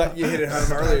said you hit it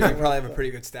home earlier. You probably have a pretty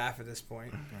good staff at this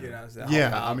point. You know,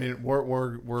 Yeah, I mean,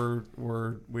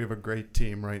 we have a great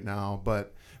team right now,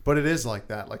 but it is like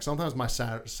that. Like sometimes my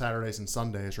Saturdays and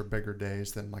Sundays are bigger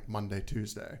days than like Monday,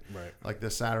 Tuesday. Right. Like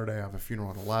this Saturday, I have a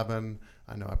funeral at 11.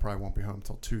 I know I probably won't be home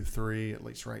till 2, 3. At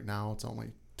least right now, it's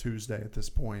only Tuesday at this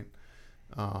point.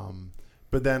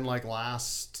 But then like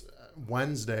last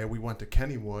Wednesday, we went to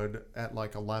Kennywood at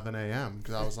like 11 a.m.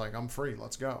 because I was like, I'm free,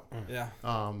 let's go. Yeah.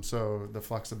 So the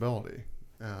flexibility.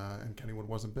 And Kennywood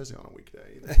wasn't busy on a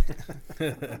weekday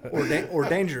either. or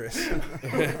dangerous.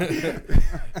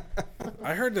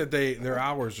 I heard that their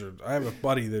hours are. I have a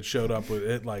buddy that showed up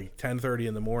at like 10:30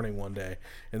 in the morning one day,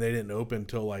 and they didn't open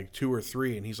till like 2 or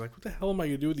 3. And he's like, "What the hell am I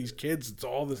gonna do with these kids? It's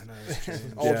all this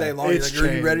all day long." It's like,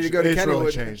 are you ready to go to Kennywood?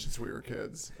 It's really changed since we were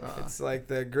kids. It's like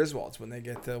the Griswolds when they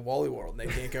get to Wally World and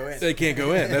they can't go in. They can't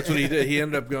go in. That's what he did. He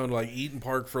ended up going to like Eaton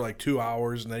Park for like 2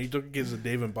 hours, and then he took the kids to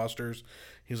Dave and Buster's.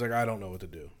 He's like, I don't know what to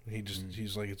do.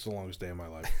 He's like, it's the longest day of my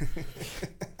life.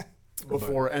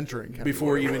 Before entering Kennywood.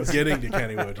 Before even getting to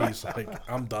Kennywood, he's like,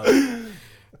 I'm done.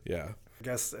 Yeah. I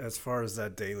guess as far as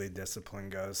that daily discipline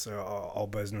goes, so all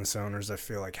business owners, I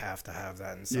feel like have to have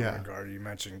that in some regard. You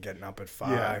mentioned getting up at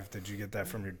 5. Yeah. Did you get that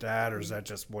from your dad, or is that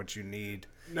just what you need?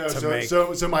 No,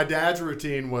 so my dad's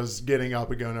routine was getting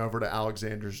up and going over to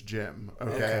Alexander's gym,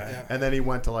 okay? And then he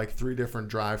went to like 3 different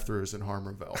drive-thrus in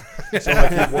Harmonville. So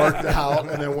like he worked out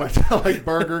and then went to like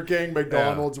Burger King,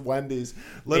 McDonald's, Wendy's.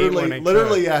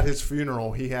 Literally at his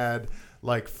funeral, he had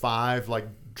like 5 like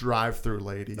drive-through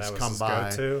ladies come by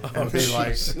and be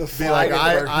like,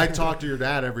 I talk to your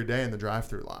dad every day in the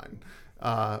drive-through line.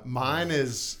 Mine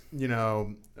is,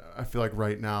 I feel like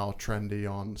right now trendy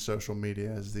on social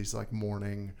media is these like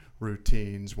morning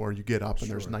routines where you get up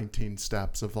and there's 19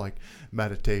 steps of like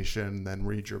meditation, then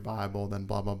read your Bible, then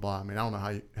blah, blah, blah. I mean, I don't know how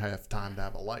you have time to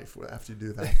have a life after you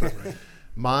do that. But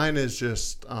mine is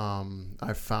just,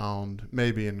 I found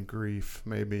maybe in grief,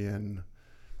 maybe in,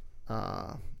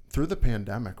 through the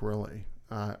pandemic, really,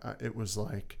 it was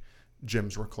like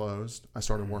gyms were closed. I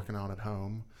started working out at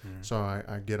home. So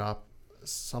I get up.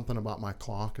 Something about my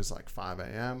clock is like 5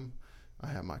 a.m. I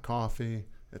have my coffee.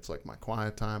 It's like my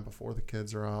quiet time before the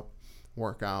kids are up.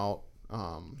 Work out.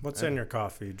 What's in your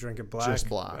coffee? You drink it black? Just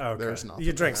black. Okay. There's nothing.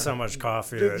 You drink so much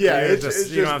coffee. That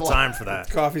you don't have time for that.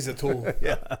 Coffee's a tool.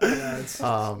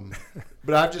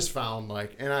 But I've just found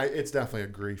like, and it's definitely a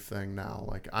grief thing now.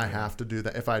 Like I have to do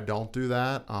that. If I don't do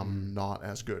that, I'm not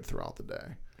as good throughout the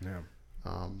day. Yeah.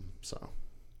 So,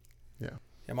 yeah.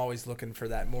 I'm always looking for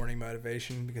that morning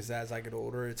motivation because as I get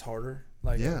older, it's harder.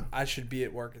 Like I should be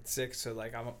at work at 6, so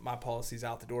like my policy's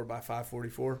out the door by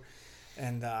 5:44,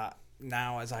 and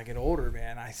now as I get older,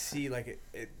 man, I see like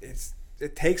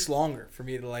it takes longer for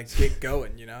me to like get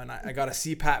going, And I got a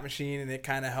CPAP machine, and it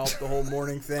kind of helped the whole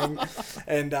morning thing,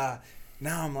 and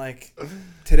now I'm like,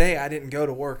 today I didn't go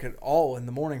to work at all in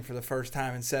the morning for the first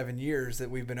time in 7 years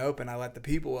that we've been open. I let the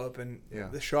people open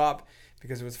the shop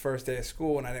because it was the first day of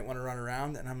school and I didn't want to run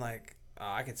around. And I'm like,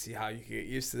 I can see how you could get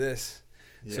used to this.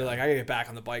 Yeah. So like I gotta get back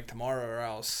on the bike tomorrow or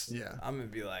else I'm going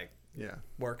to be like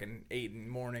working 8 in the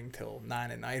morning till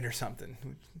 9 at night or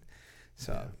something.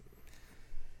 So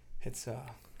it's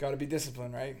got to be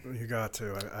disciplined, right? You got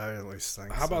to. I at least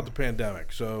think How about the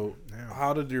pandemic? So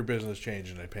how did your business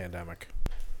change in a pandemic?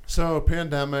 So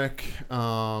pandemic,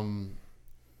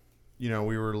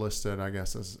 we were listed, I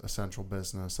guess, as essential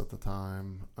business at the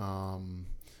time.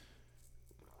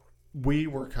 We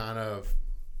were kind of,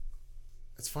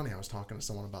 it's funny, I was talking to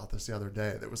someone about this the other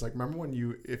day. That was like, remember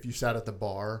when if you sat at the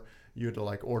bar, you had to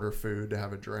like order food to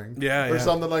have a drink, or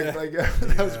something like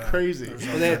that was crazy.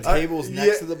 Well, they had tables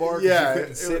next to the bar. You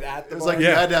couldn't sit at the bar. It was like you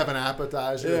had to have an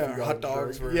appetizer. Yeah, if you got hot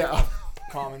dogs drink. were a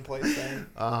commonplace thing.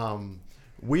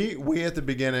 We at the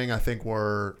beginning, I think,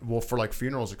 for like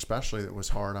funerals especially, it was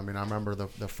hard. I mean, I remember one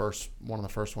of the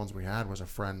first ones we had was a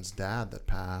friend's dad that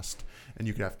passed, and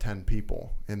you could have 10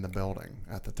 people in the building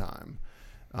at the time.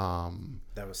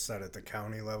 That was set at the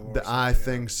county level? I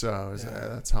think so.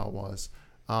 That's how it was.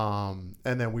 And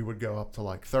then we would go up to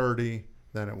like 30,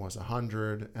 then it was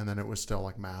 100, and then it was still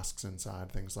like masks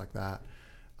inside, things like that.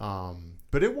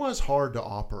 But it was hard to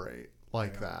operate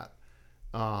like that.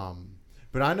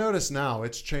 But I notice now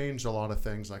it's changed a lot of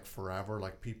things like forever.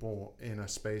 Like people in a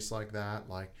space like that,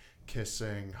 like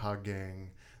kissing, hugging.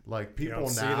 Like people don't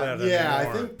see now, that yeah,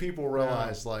 anymore. I think people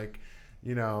realize like,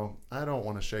 you know, I don't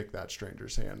want to shake that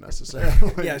stranger's hand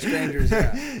necessarily. Yeah, strangers.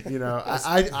 Yeah. You know,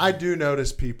 I do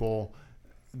notice people,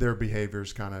 their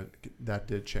behaviors kind of, that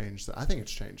did change. I think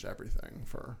it's changed everything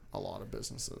for a lot of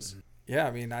businesses. Yeah,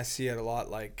 I mean, I see it a lot,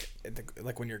 like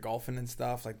like when you're golfing and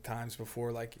stuff, like times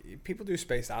before, like people do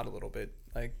space out a little bit,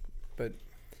 like, but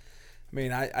I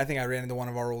mean, I think I ran into one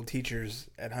of our old teachers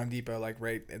at Home Depot, like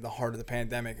right in the heart of the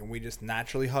pandemic, and we just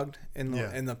naturally hugged in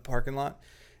the parking lot.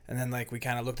 And then, like, we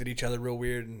kind of looked at each other real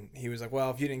weird, and he was like, well,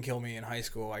 if you didn't kill me in high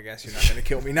school, I guess you're not going to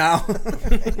kill me now.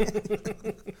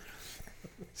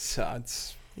 So,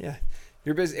 it's, yeah.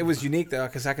 You're busy. It was unique, though,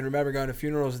 because I can remember going to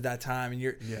funerals at that time,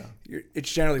 and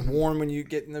it's generally warm when you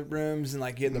get in the rooms, and,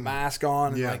 like, you had the mask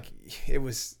on, and, like, it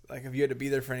was, like, if you had to be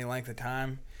there for any length of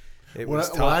time, it was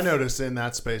tough. Well, I noticed in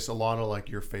that space, a lot of, like,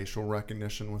 your facial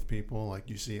recognition with people, like,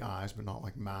 you see eyes, but not,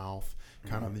 like, mouth,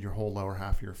 kind of your whole lower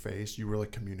half of your face. You really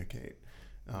communicate.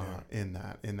 In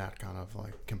that kind of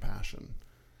like compassion.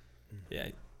 Yeah,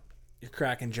 you're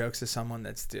cracking jokes to someone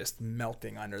that's just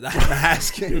melting under that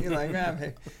mask. You're like,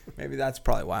 man, maybe that's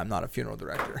probably why I'm not a funeral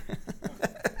director.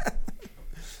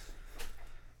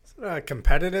 Is it a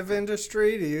competitive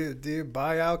industry? Do you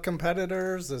buy out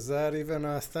competitors? Is that even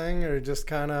a thing, or just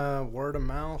kind of word of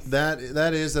mouth? That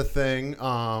is a thing.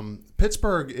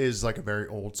 Pittsburgh is like a very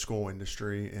old school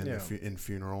industry in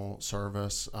funeral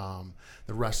service.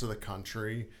 The rest of the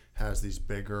country has these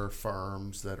bigger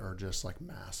firms that are just like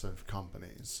massive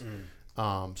companies.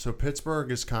 So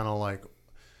Pittsburgh is kind of like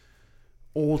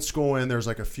old school, and there's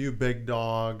like a few big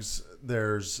dogs.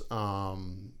 There's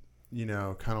you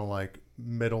know, kind of like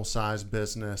middle-sized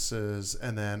businesses,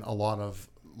 and then a lot of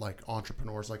like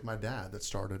entrepreneurs like my dad that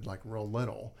started like real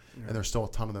little, and there's still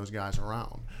a ton of those guys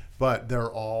around, but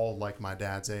they're all like my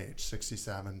dad's age,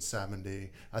 67,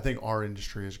 70. I think our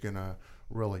industry is going to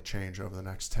really change over the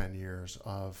next 10 years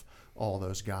of all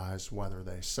those guys, whether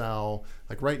they sell.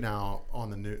 Like right now on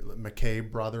the new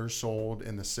McCabe Brothers sold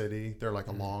in the city. They're like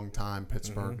a long time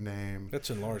Pittsburgh name. That's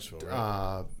in Lawrenceville,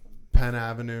 right? Penn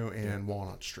Avenue and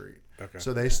Walnut Street. Okay.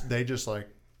 So they just like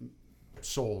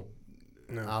sold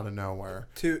out of nowhere.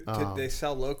 Did they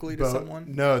sell locally to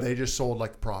someone? No, they just sold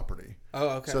like the property. Oh,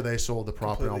 okay. So they sold the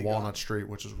property Completely on Walnut gone. Street,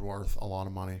 which is worth a lot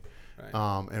of money.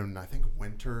 Right. And I think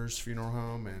Winters Funeral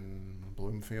Home in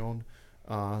Bloomfield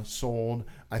sold.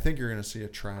 I think you're going to see a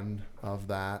trend of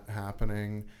that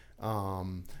happening.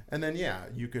 And then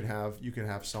you could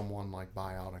have someone like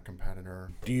buy out a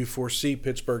competitor. Do you foresee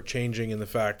Pittsburgh changing in the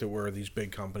fact that where these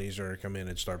big companies are going to come in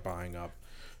and start buying up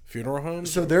funeral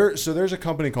homes? So there's a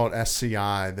company called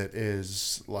SCI that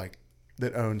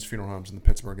owns funeral homes in the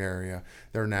Pittsburgh area.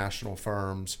 They're national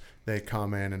firms. They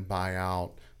come in and buy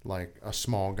out like a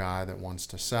small guy that wants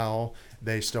to sell.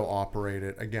 They still operate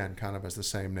it again, kind of as the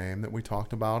same name that we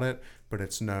talked about it, but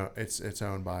it's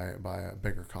owned by a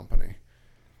bigger company.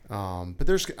 But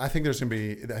I think there is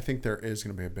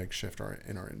going to be a big shift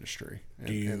in our industry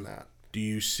in that. Do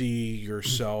you see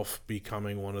yourself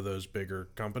becoming one of those bigger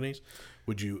companies?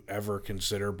 Would you ever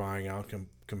consider buying out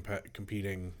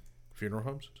competing funeral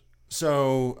homes?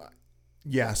 So,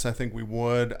 yes, I think we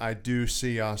would. I do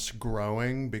see us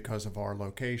growing because of our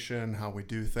location, how we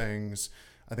do things.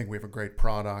 I think we have a great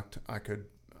product. I could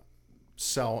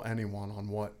sell anyone on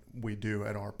what we do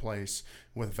at our place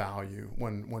with value.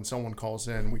 When someone calls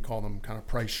in, we call them kind of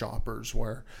price shoppers,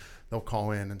 where they'll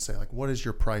call in and say, like, what is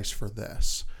your price for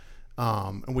this?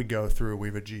 And we go through, we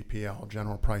have a GPL,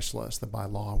 general price list, that by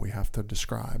law we have to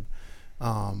describe.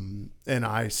 And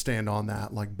I stand on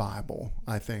that like Bible.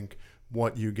 I think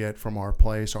what you get from our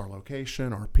place, our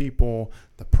location, our people,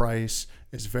 the price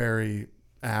is very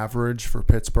average for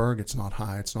Pittsburgh. It's not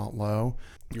high, it's not low.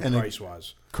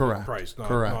 Price-wise. Correct. Price,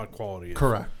 correct. Not quality.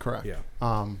 Correct. Yeah.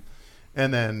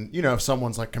 And then, if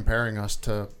someone's like comparing us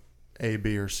to A,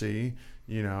 B, or C,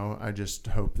 I just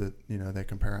hope that, they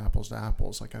compare apples to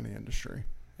apples like any industry.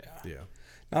 Yeah.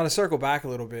 Now, to circle back a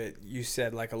little bit, you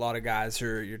said like a lot of guys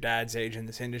are your dad's age in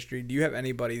this industry. Do you have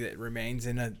anybody that remains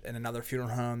in another funeral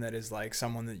home that is like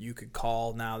someone that you could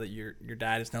call now that your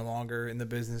dad is no longer in the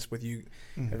business with you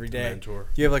every day? Mentor.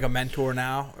 Do you have like a mentor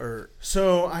now, or?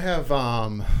 So I have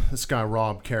this guy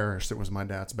Rob Karish that was my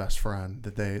dad's best friend.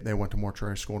 That they went to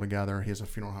mortuary school together. He has a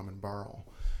funeral home in Burrell,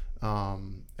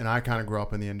 and I kind of grew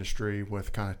up in the industry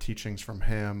with kind of teachings from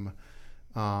him.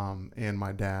 And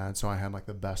my dad, so I had like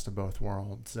the best of both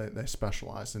worlds. They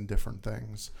specialized in different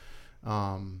things,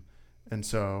 and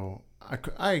so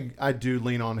I do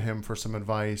lean on him for some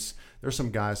advice. There's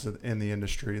some guys in the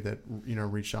industry that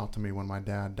reached out to me when my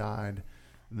dad died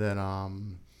that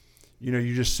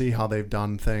you just see how they've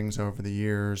done things over the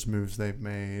years, moves they've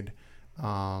made,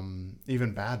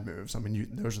 even bad moves. I mean,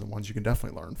 those are the ones you can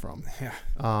definitely learn from.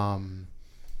 Yeah.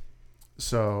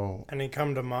 So. Any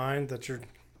come to mind that your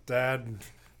dad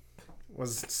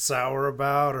was sour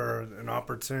about, or an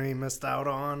opportunity he missed out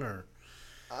on, or?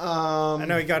 I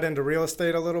know he got into real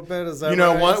estate a little bit. Is that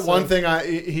right? One thing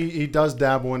he does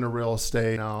dabble into real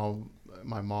estate. Now,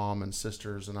 my mom and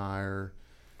sisters and I are,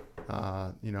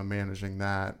 managing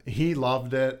that. He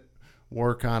loved it.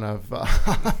 We're kind of,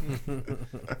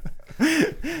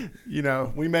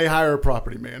 we may hire a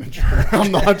property manager.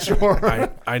 I'm not sure.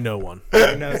 I know one.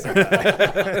 He knows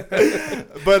that.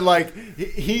 But like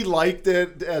he liked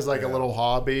it as like a little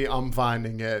hobby. I'm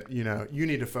finding it, you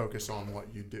need to focus on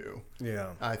what you do. Yeah.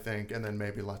 I think, and then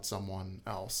maybe let someone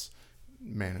else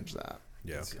manage that.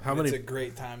 Yeah. It's a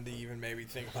great time to even maybe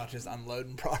think about just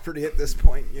unloading property at this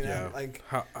point, like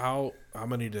how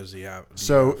many does he have?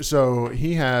 So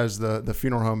he has the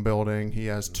funeral home building. He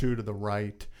has two to the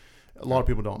right. A lot of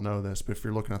people don't know this, but if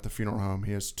you're looking at the funeral home,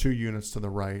 he has 2 units to the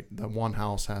right. The one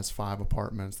house has 5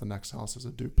 apartments. The next house is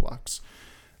a duplex.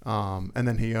 And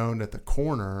then he owned at the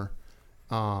corner.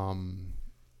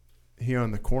 He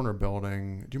owned the corner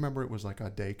building. Do you remember it was like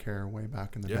a daycare way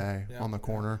back in the day on the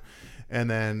corner? And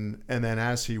then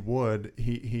as he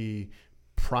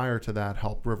prior to that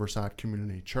helped Riverside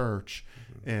Community Church,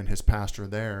 and his pastor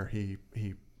there, he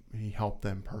helped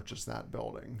them purchase that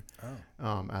building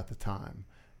at the time.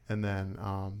 And then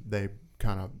they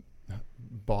kind of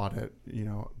bought it,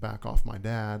 back off my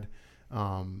dad.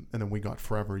 And then we got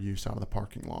forever use out of the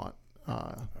parking lot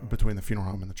between the funeral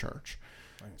home and the church.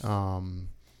 Nice.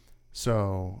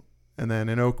 So, and then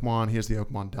in Oakmont, he has the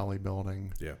Oakmont Deli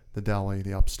building. Yeah. The deli,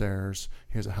 the upstairs.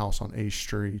 He has a house on A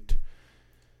Street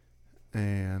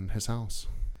and his house.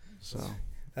 So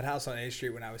that house on A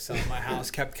Street when I was selling my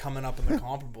house kept coming up in the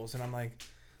comparables, and I'm like,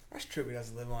 that's true. He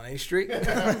doesn't live on A Street.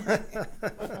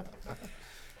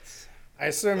 I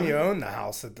assume you own the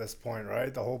house at this point,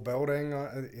 right? The whole building,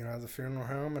 the funeral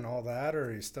home and all that, or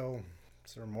are you still...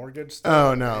 Is there a mortgage still?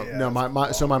 Oh, no. Yeah, no, my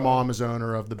mom is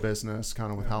owner of the business,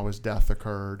 kind of with how his death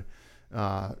occurred.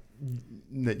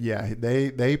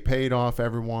 They paid off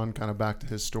everyone, kind of back to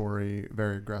his story,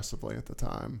 very aggressively at the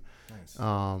time. Nice.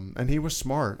 And he was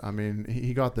smart. I mean,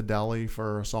 he got the deli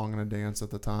for a song and a dance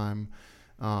at the time,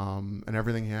 and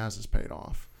everything he has is paid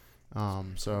off.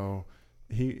 So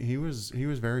he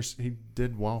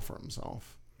did well for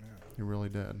himself. Yeah. He really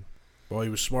did. Well, he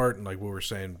was smart, and like we were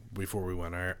saying before we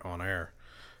went on air,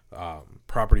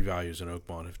 property values in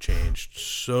Oakmont have changed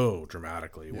so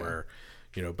dramatically. Yeah. Where,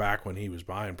 back when he was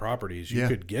buying properties, you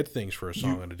could get things for a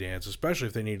song and a dance, especially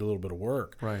if they need a little bit of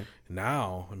work. Right.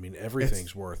 Now, I mean,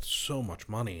 everything's worth so much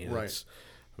money. And right.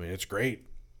 It's great.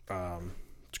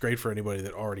 It's great for anybody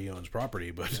that already owns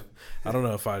property, but I don't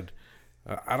know if I'd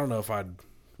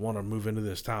want to move into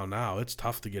this town now. It's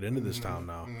tough to get into this town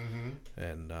now. Mm-hmm.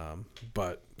 And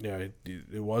but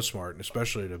it was smart, and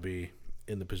especially to be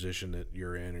in the position that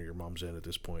you're in or your mom's in at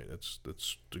this point. That's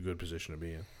a good position to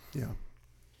be in. Yeah.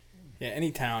 Yeah,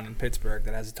 any town in Pittsburgh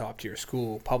that has a top tier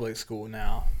school, public school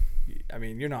now, I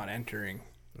mean, you're not entering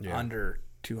under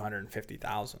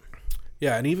 $250,000.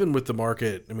 Yeah, and even with the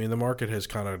market, I mean, the market has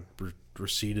kind of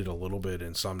receded a little bit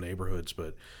in some neighborhoods,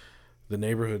 but the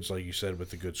neighborhoods, like you said, with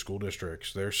the good school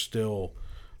districts, there's no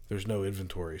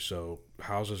inventory, so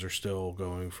houses are still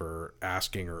going for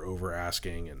asking or over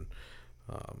asking, and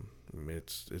I mean,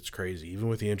 it's crazy, even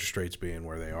with the interest rates being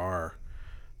where they are,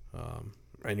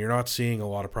 and you're not seeing a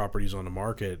lot of properties on the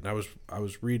market. And I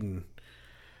was reading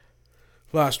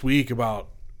last week about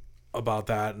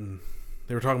that, and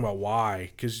they were talking about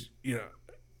why, because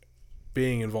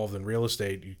being involved in real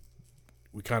estate,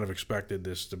 we kind of expected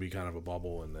this to be kind of a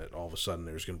bubble, and that all of a sudden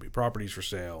there's going to be properties for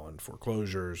sale and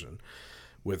foreclosures, and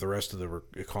with the rest of the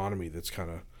economy that's kind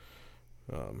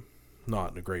of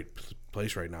not in a great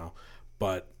place right now.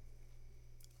 But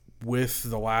with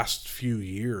the last few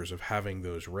years of having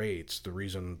those rates, the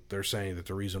reason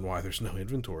why there's no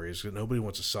inventory is that nobody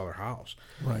wants to sell their house.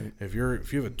 Right. If you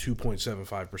have a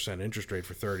 2.75% interest rate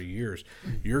for 30 years,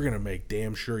 you're going to make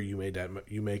damn sure you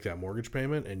make that mortgage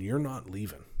payment, and you're not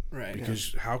leaving. Right.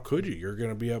 Because how could you? You're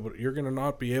going to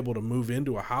not be able to move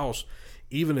into a house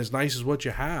even as nice as what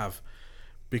you have,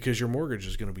 because your mortgage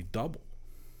is going to be double.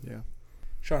 Yeah.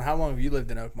 Sean, how long have you lived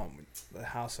in Oakmont? The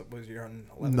house was you're on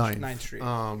 9th Street.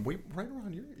 We right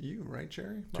around you, right,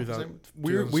 Jerry?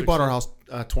 We bought our house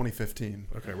 2015.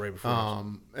 Okay, right before.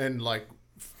 And like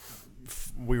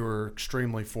we were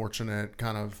extremely fortunate.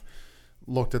 Kind of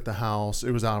looked at the house.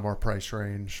 It was out of our price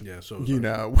range. Yeah, so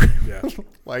Yeah.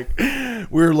 Like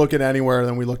we were looking anywhere,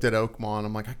 then we looked at Oakmont.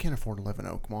 I'm like, I can't afford to live in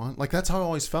Oakmont. Like that's how I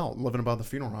always felt living above the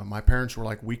funeral home. My parents were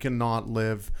like, we cannot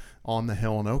live on the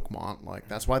hill in Oakmont. Like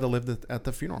that's why they lived at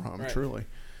the funeral home. Right. Truly.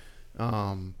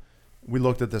 We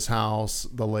looked at this house.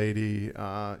 The lady,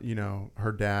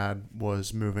 her dad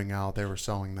was moving out. They were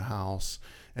selling the house,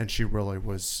 and she really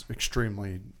was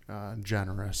extremely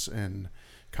generous in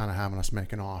kind of having us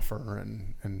make an offer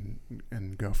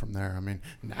and go from there. I mean,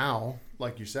 now,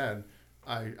 like you said,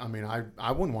 I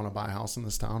wouldn't want to buy a house in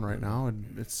this town right now.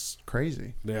 It's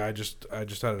crazy. Yeah, I just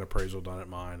had an appraisal done at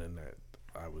mine, and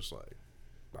I was like,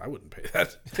 I wouldn't pay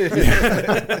that.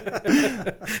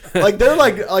 Like they're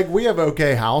like we have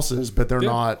okay houses, but they're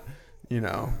not,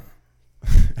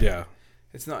 Yeah.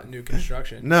 It's not new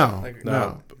construction. No.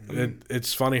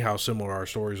 It's funny how similar our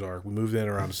stories are. We moved in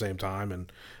around the same time,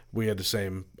 and I had the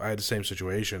same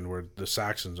situation where the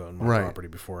Saxons owned my property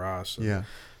before us. And, yeah.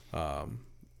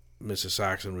 Mrs.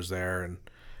 Saxon was there, and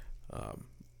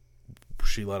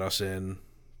she let us in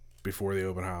before the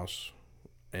open house,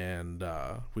 and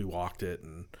we walked it,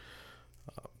 and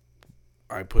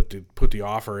I put the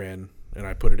offer in, and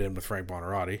I put it in with Frank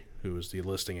Bonarotti, who was the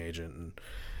listing agent,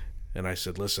 and I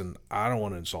said, listen, I don't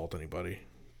want to insult anybody,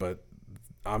 but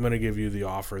I'm going to give you the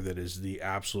offer that is the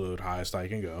absolute highest I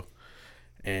can go.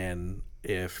 And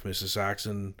if Mrs.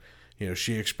 Saxon,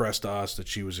 she expressed to us that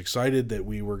she was excited that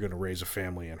we were going to raise a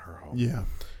family in her home. Yeah.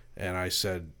 And I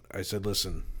said,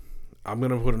 listen, I'm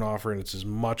going to put an offer in. It's as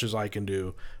much as I can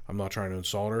do. I'm not trying to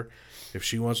insult her. If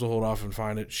she wants to hold off and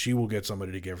find it, she will get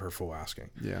somebody to give her full asking.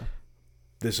 Yeah.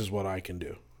 This is what I can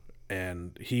do.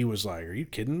 And he was like, are you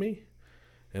kidding me?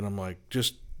 And I'm like,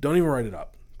 just don't even write it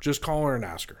up. Just call her and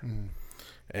ask her. Mm.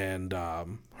 And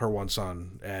her one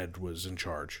son, Ed, was in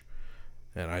charge.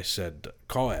 And I said,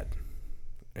 call Ed.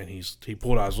 And he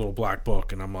pulled out his little black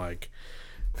book, and I'm like,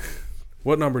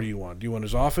 what number do you want? Do you want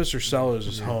his office or sell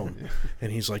his home?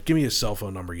 And he's like, give me his cell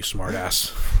phone number, you smart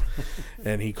ass.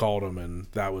 And he called him, and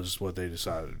that was what they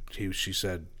decided. She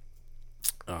said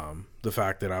the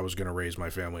fact that I was going to raise my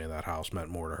family in that house meant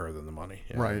more to her than the money.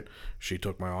 And right. She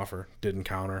took my offer, didn't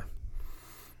counter,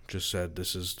 just said,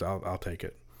 I'll take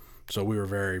it. So we were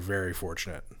very, very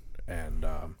fortunate. And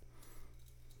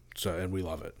and we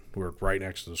love it. We're right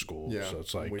next to the school, so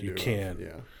it's like you can't.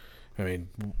 Yeah. I mean,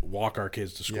 walk our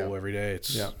kids to school every day.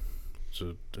 It's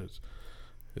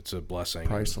a blessing.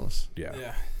 Priceless.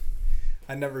 Yeah.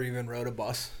 I never even rode a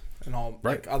bus and all,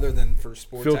 like other than for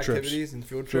sports field activities trips. And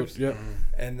field trips. Yeah.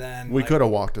 And then we could have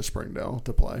walked to Springdale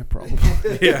to play, probably.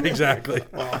 Yeah, exactly.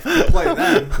 Well, play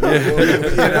then.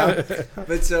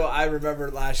 But so I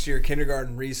remember last year,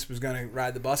 kindergarten, Reese was going to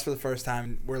ride the bus for the first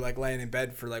time. We're like laying in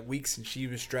bed for like weeks, and she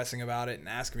was stressing about it and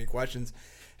asking me questions.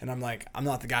 And I'm like, I'm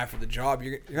not the guy for the job.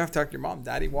 You're gonna have to talk to your mom.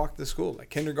 Daddy walked to school, like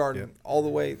kindergarten, all the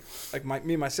way. Like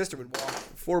me and my sister would walk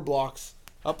 4 blocks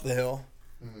up the hill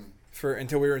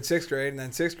until we were in 6th grade, and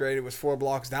then 6th grade it was 4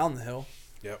 blocks down the hill.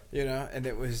 Yep. And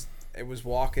it was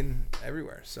walking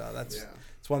everywhere. So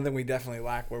it's one thing we definitely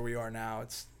lack where we are now.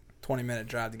 It's 20-minute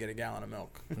drive to get a gallon of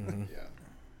milk. Mm-hmm.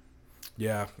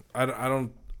 Yeah. I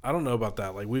don't know about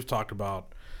that. Like we've talked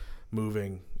about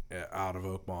moving out of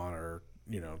Oakmont or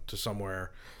to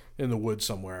somewhere in the woods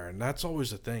somewhere, and that's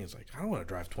always the thing. It's like I don't want to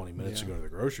drive 20 minutes to go to the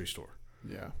grocery store.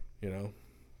 Yeah.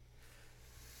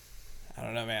 I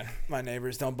don't know, man. My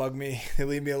neighbors don't bug me. They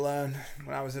leave me alone.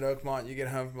 When I was at Oakmont, you get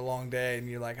home from a long day and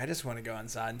you're like, I just want to go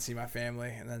inside and see my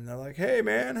family. And then they're like, hey,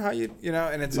 man, how you,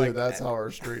 and it's like that's how our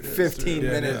street is. 15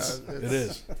 minutes. Yeah, it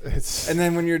is. It's and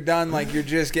then when you're done, like you're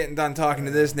just getting done talking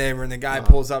to this neighbor and the guy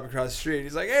pulls up across the street.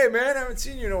 He's like, hey, man, I haven't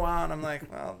seen you in a while. And I'm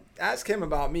like, well, ask him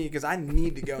about me because I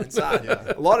need to go inside.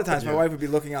 A lot of times my wife would be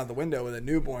looking out the window with a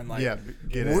newborn like,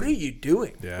 what are you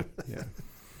doing? Yeah. Yeah.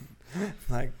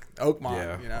 Like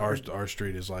Oakmont, our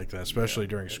street is like that, especially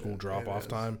during school drop-off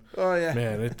time. Oh, yeah.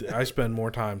 Man, I spend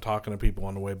more time talking to people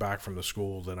on the way back from the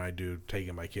school than I do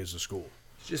taking my kids to school.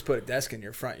 Just put a desk in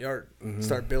your front yard.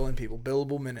 Start billing people.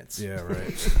 Billable minutes. Yeah, right.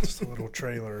 Just a little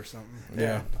trailer or something.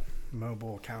 Yeah.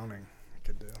 Mobile accounting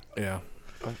could do. Yeah.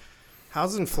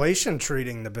 How's inflation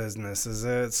treating the business? Is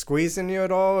it squeezing you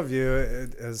at all?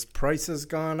 Has prices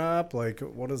gone up? Like,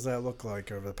 what does that look like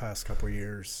over the past couple of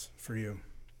years for you?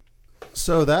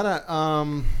 So that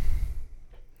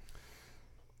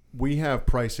we have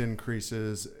price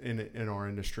increases in our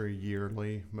industry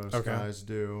yearly. Most guys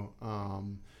do.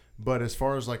 But as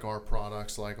far as like our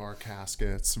products, like our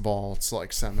caskets, vaults,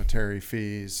 like cemetery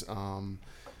fees,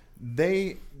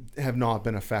 they have not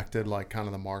been affected like kind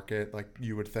of the market like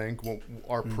you would think. Well,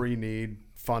 our pre-need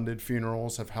funded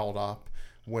funerals have held up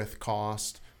with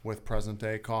cost. with present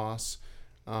day costs.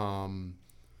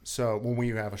 So when we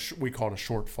have we call it a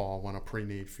shortfall when a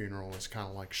pre-need funeral is kind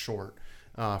of like short.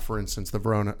 For instance, the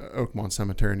Verona Oakmont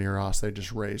Cemetery near us, they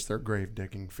just raised their grave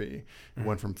digging fee. It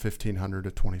went from $1,500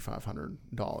 to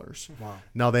 $2,500. Wow.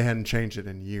 Now they hadn't changed it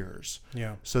in years.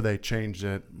 Yeah. So they changed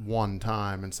it one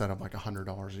time instead of like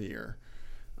 $100 a year.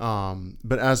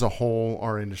 But as a whole,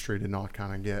 our industry did not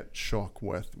kind of get shook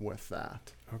with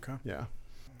that. Okay. Yeah.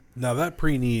 Now that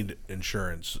pre-need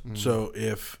insurance. So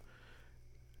if,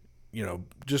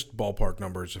 just ballpark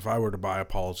numbers, if I were to buy a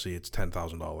policy, it's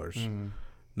 $10,000.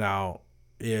 Now,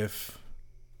 if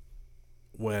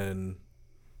when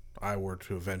I were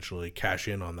to eventually cash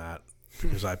in on that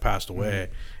because I passed away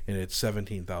and it's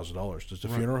 $17,000, does the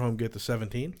funeral home get the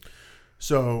 17?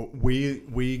 So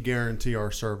we guarantee our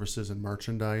services and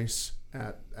merchandise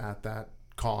at that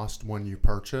cost when you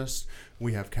purchase.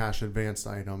 We have cash advanced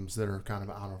items that are kind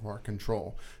of out of our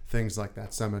control. Things like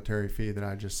that cemetery fee that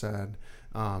I just said,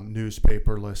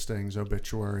 newspaper listings,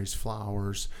 obituaries,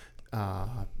 flowers,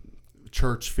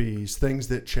 church fees, things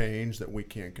that change that we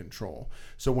can't control.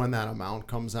 So when that amount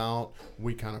comes out,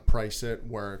 we kind of price it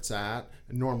where it's at.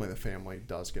 And normally the family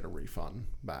does get a refund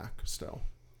back still.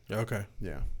 Okay.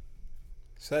 Yeah.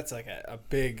 So that's like a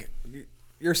big.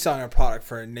 You're selling a product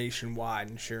for a nationwide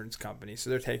insurance company, so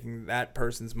they're taking that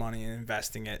person's money and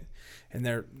investing it, and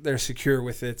they're secure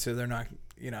with it, so they're not,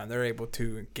 they're able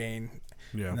to gain.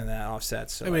 Yeah. And then that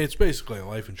offsets. So I mean, it's basically a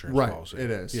life insurance policy. It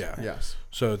is. Yeah. Yes.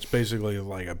 So it's basically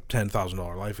like a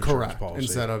 $10,000 life insurance policy.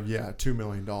 Instead of $2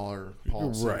 million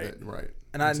policy. Right. Right.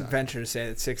 And I'd venture to say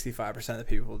that 65% of the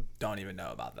people don't even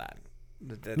know about that.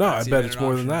 No, I bet it's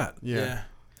more than that. Yeah.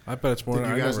 I bet it's more than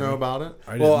that. Did you guys know about it?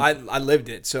 I lived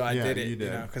it, so I Yeah, did it. you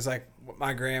did. Because like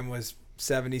my gran was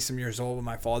 70 some years old when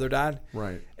my father died.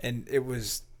 Right. And it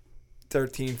was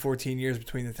 13, 14 years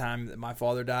between the time that my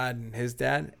father died and his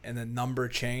dad, and the number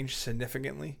changed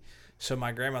significantly. So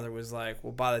my grandmother was like,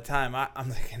 well, by the time I'm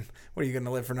thinking, what are you going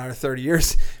to live for another 30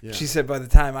 years? Yeah. She said, by the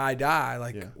time I die,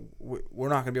 we're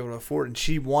not going to be able to afford it. And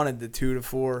she wanted the 2 to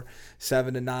 4,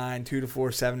 7 to 9, 2 to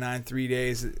 4, 7, 9, 3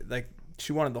 days. Like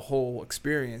she wanted the whole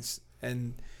experience.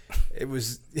 And it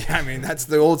was, that's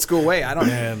the old school way. I don't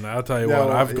know. Man, I'll tell you what,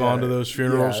 I've gone to those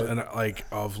funerals and like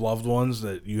of loved ones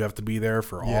that you have to be there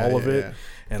for all of it. Yeah.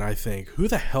 And I think, who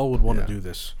the hell would want to do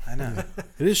this? I know.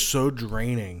 It is so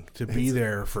draining to be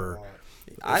there for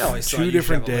I always 2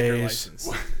 different days.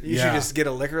 You should just get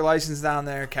a liquor license down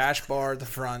there, cash bar at the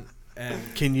front. And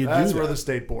can you That's do where that? the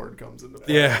state board comes into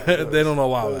play. Yeah, they don't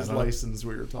allow those that. license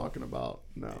we were talking about.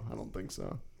 No, I don't think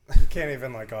so. You can't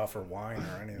even offer wine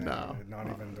or anything. No. Not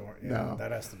even doing. No.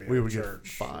 That has to be. We a would church.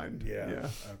 get fined. Yeah.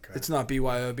 Okay. It's not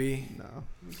BYOB. No.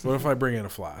 What if I bring in a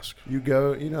flask? You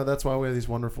go. That's why we have these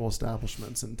wonderful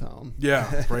establishments in town.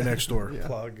 Yeah, right next door. Yeah.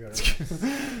 Plug.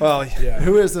 Well, Yeah.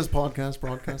 Who is this podcast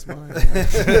broadcast by?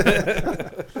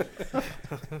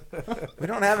 we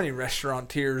don't have any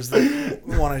restaurateurs that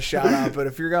want to shout out, but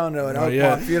if you're going to an Not Oakmont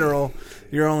yet. funeral,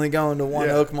 you're only going to one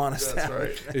Oakmont That's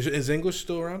establishment. right. Is English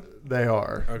still around? They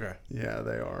are. Okay. Yeah,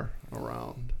 they are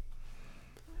around.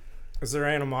 Is there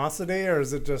animosity or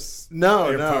is it just No.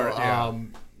 your part? Yeah.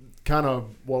 Kind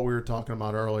of what we were talking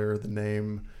about earlier, the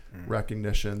name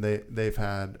recognition. They've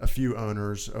had a few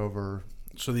owners over.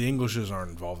 So the Englishes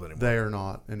aren't involved anymore. They are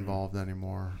not involved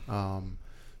anymore.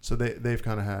 So they've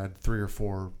kind of had 3 or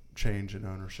 4 change in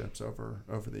ownerships over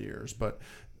the years. But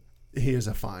he is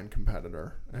a fine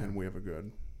competitor, and we have a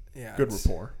good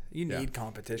rapport. You need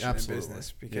competition Absolutely. in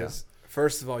business because,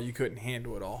 first of all, you couldn't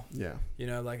handle it all. Yeah.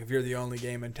 Like if you're the only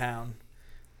game in town,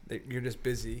 you're just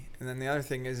busy. And then the other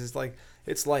thing is like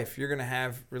it's life. You're going to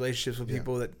have relationships with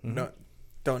people that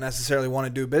don't necessarily want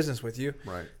to do business with you.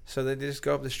 Right. So they just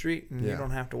go up the street, and you don't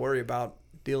have to worry about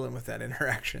dealing with that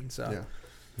interaction. So. Yeah.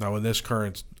 Now, when this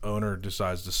current owner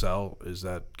decides to sell, is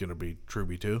that going to be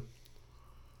Truby too?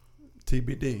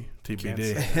 TBD.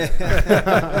 TBD.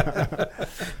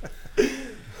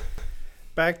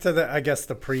 Back to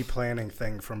the pre-planning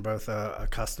thing from both a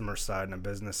customer side and a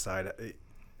business side.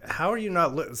 How are you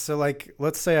not so like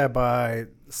let's say I buy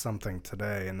something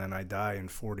today and then I die in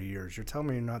 40 years. You're telling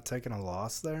me you're not taking a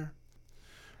loss there?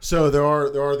 So there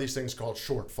are these things called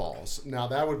shortfalls. Now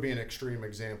that would be an extreme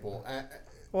example.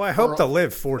 Well, I hope to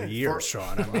live 40 years,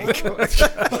 Sean. I mean,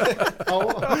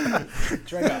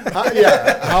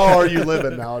 how are you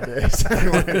living nowadays? 5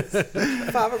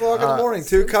 o'clock in the morning,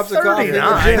 2 cups of coffee.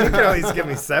 39. You can at least give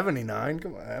me 79.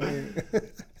 Come on. I mean,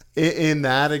 in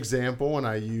that example, when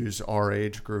I use our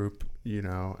age group,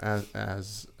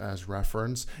 as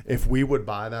reference, if we would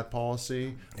buy that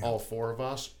policy, all 4 of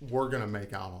us, we're going to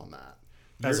make out on that.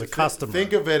 As a customer.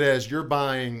 Think of it as you're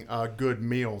buying a good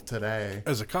meal today.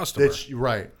 As a customer.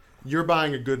 Right. You're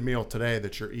buying a good meal today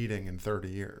that you're eating in 30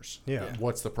 years. Yeah.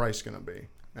 What's the price going to be?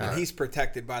 And he's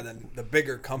protected by the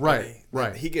bigger company.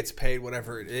 Right. He gets paid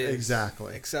whatever it is.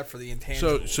 Exactly. Except for the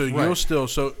intangibles. So you'll still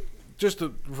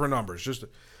for numbers,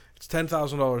 it's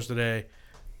 $10,000 today.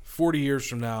 40 years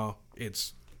from now,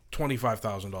 it's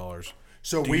 $25,000.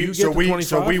 So Do we you get so the we 25?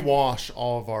 so we wash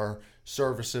all of our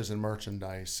services and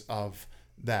merchandise of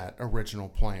that original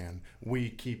plan. We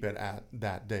keep it at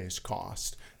that day's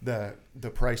cost. The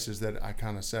prices that I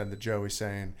kind of said that Joey's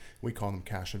saying, we call them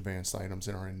cash advance items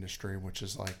in our industry, which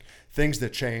is like things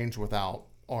that change without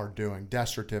our doing. Death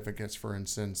certificates, for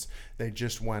instance, they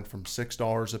just went from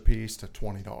 $6 a piece to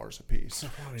 $20 a piece.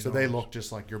 So they look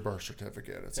just like your birth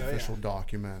certificate. It's an official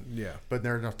document. Yeah. But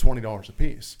they're $20 a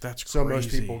piece. That's so most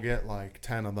crazy. people get like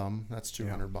 10 of them. That's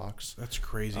 $200. That's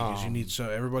crazy because you need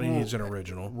everybody needs an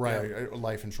original. Right.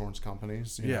 Life insurance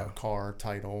companies, you know, car,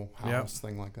 title, house,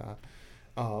 thing like that.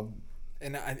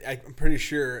 And I'm pretty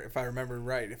sure, if I remember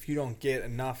right, if you don't get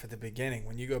enough at the beginning,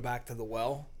 when you go back to the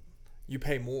well, you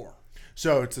pay more.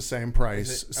 So it's the same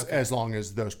price Okay. as long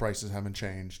as those prices haven't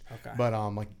changed. Okay. But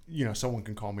like, you know, someone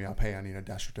can call me up, hey, I need a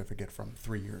death certificate from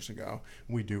 3 years ago.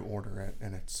 We do order it,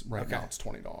 and it's now it's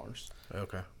 $20.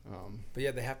 Okay. But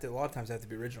yeah, a lot of times they have to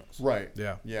be originals. Right.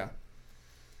 Yeah. Yeah.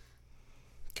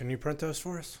 Can you print those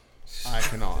for us? I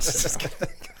cannot.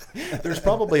 There's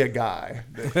probably a guy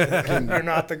that can You're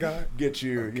not the guy? get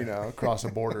you, you know, across a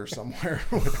border somewhere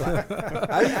with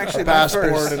Actually, a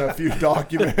passport and a few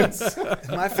documents.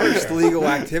 my first legal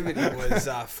activity was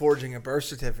forging a birth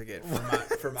certificate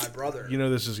for my brother. You know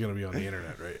this is going to be on the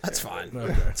internet, right? That's fine.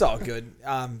 Okay. It's all good.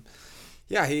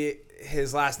 Yeah,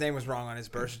 his last name was wrong on his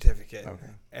birth certificate,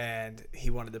 and he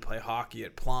wanted to play hockey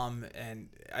at Plum, and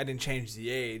I didn't change the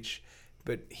age,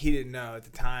 but he didn't know at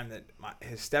the time that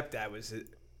his stepdad was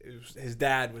his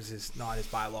dad was not his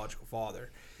biological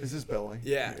father. Is this Billy?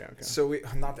 Yeah. Okay. So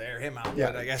not to air him out, Yeah.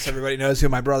 but I guess everybody knows who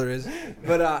my brother is.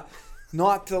 But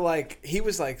not to he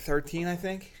was like 13, I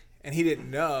think, and he didn't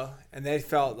know, and they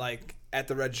felt like at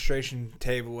the registration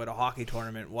table at a hockey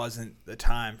tournament wasn't the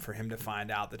time for him to find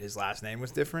out that his last name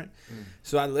was different.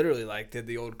 So I literally did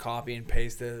the old copy and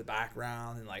pasted the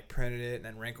background and printed it and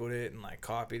then wrinkled it and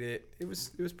copied it. It was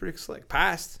pretty slick.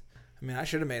 Passed. I mean, I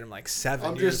should have made him 7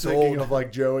 I'm years just thinking old.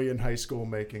 of Joey in high school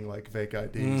making fake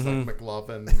IDs like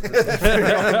McLovin.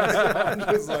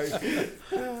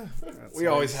 Just We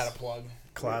always had a plug.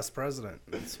 Class president.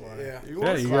 That's why. Yeah.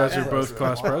 Yeah, you guys are both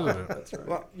class president. That's right.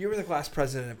 Well, you were the class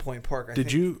president at Point Park. I Did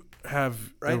think. you have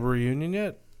a Right? reunion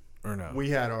yet, or no? We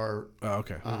had our Oh,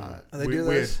 okay. they we do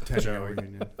had those? 10-year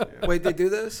reunion. Yeah. Wait, they do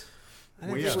those? I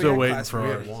didn't We think had- Still had waiting class for We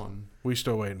ours. had one. We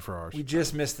still waiting for ours. We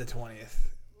just missed the 20th.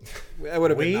 That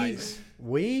would have been We? nice.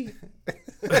 We?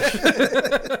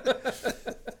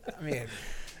 I mean,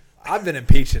 I've been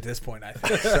impeached at this point, I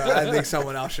think. So I think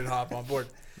someone else should hop on board.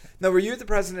 No, were you the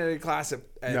president of the class at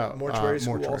No, Mortuary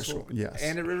School Mortuary also? School, yes.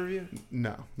 And at Riverview?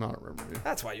 No, not at Riverview.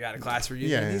 That's why you had a class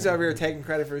reunion. Yeah, He's yeah, over here yeah. taking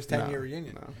credit for his 10-year No,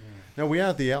 reunion. No, we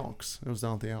had the Elks. It was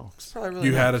down at the Elks. Probably really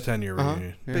You had a nice. 10-year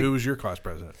reunion. Yeah. Who was your class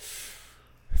president?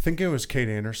 I think it was Kate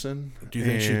Anderson. Do you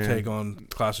think she'd and take on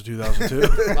class of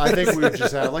 2002? I think we would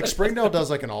just have Springdale does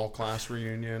an all-class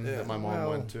reunion Yeah. that my mom Well,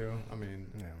 went to. I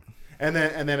mean, Yeah. and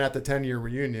then at the 10-year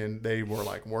reunion, they were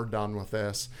like, "We're done with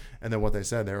this." And then what they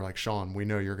said, they were like, "Sean, we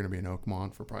know you're going to be in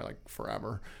Oakmont for probably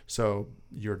forever, so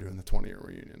you're doing the 20-year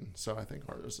reunion." So I think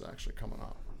ours is actually coming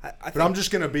up. I But I'm just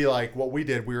going to be like what we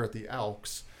did. We were at the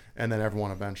Elks, and then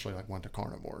everyone eventually went to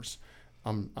Carnivores.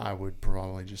 I would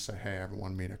probably just say, "Hey,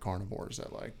 everyone, meet at Carnivores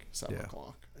at 7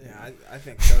 o'clock." Yeah, I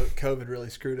think COVID really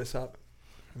screwed us up.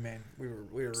 Man, we were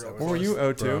real So close. What were you,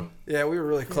 02? Bro. Yeah, we were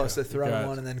really close to throwing God,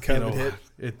 one, and then COVID hit.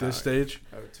 At this stage,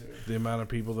 02. the amount of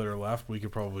people that are left, we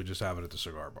could probably just have it at the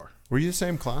cigar bar. Were you the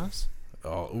same class?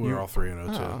 We were all 3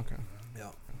 and 02. Oh, okay.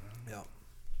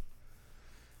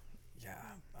 Yeah,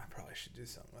 I probably should do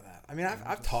something with that. I mean,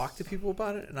 I've talked to people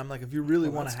about it, and I'm like, if you really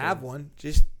want to that's have good. one,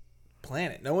 just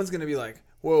plan it. No one's gonna be like,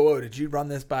 whoa, did you run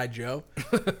this by Joe?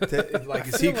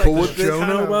 Is he cool with this? Joe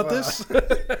know about this?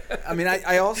 I mean,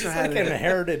 I also It's had like an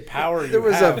inherited power There you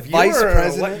was a have. vice You're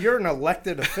president. You're an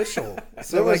elected official.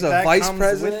 So There was a that vice comes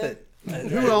president. with it.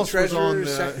 Who else was Treasurer, on? Who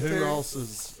secretary? else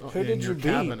is Who in did your you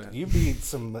cabinet? beat? You beat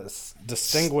some distinguished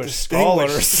Distinguished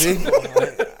scholars. people.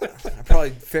 I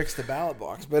probably fixed the ballot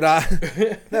box, but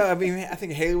no. I mean, I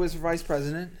think Haley was vice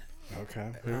president. Okay.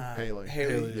 Who? Haley.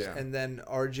 Haley, Yeah. and then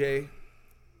RJ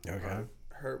Okay.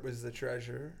 Hurt was the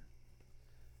treasurer.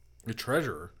 The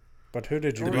treasurer. But who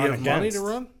did you Did he run have against? money to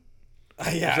run?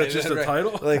 Yeah, Is that just a right.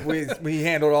 title? Like we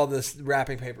handled all this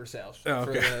wrapping paper sales for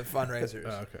okay. the fundraisers.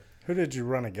 Oh, okay. Who did you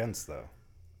run against, though?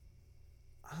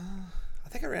 I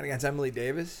think I ran against Emily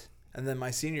Davis, and then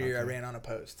my senior year I ran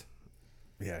unopposed.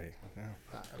 Yeah.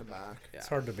 Back to back. Yeah. It's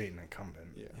hard to beat an incumbent.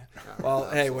 Yeah. Well,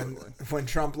 hey, Absolutely. when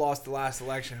Trump lost the last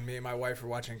election, me and my wife were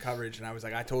watching coverage, and I was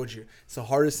like, I told you, it's the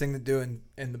hardest thing to do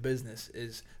in the business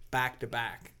is back to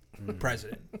back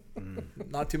president.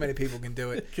 Not too many people can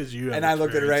do it. Because you. And I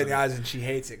looked at her right in the eyes, and she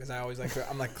hates it because I always like,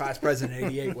 I'm like class president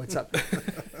 '88. What's up?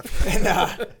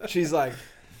 And she's like,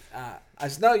 I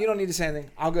said, no, you don't need to say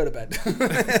anything. I'll go to bed.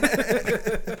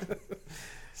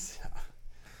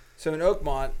 So in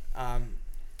Oakmont,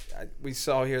 we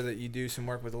saw here that you do some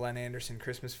work with the Len Anderson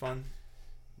Christmas Fund.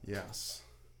 Yes.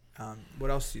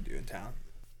 What else do you do in town?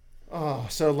 Oh,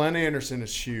 so Len Anderson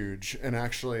is huge, and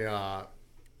actually,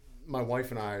 my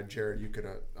wife and I, Jared, you could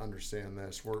understand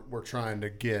this. We're trying to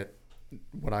get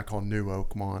what I call New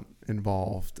Oakmont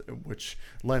involved, which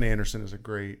Len Anderson is a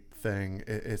great thing.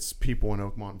 It's people in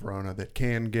Oakmont, Verona that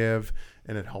can give,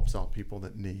 and it helps out people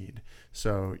that need.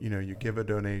 So, you give a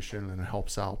donation, and it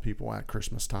helps out people at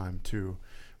Christmas time to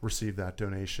receive that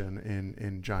donation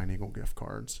in Giant Eagle gift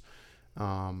cards.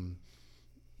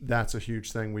 That's a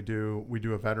huge thing we do. We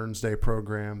do a Veterans Day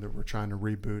program that we're trying to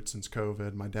reboot since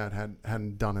COVID. My dad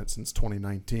hadn't done it since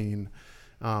 2019,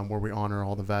 where we honor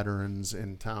all the veterans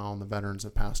in town, the veterans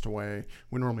that passed away.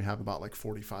 We normally have about like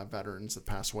 45 veterans that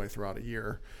pass away throughout a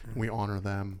year. Mm-hmm. We honor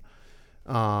them.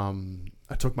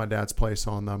 I took my dad's place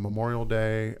on the Memorial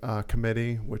Day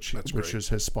committee, which is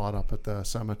his spot up at the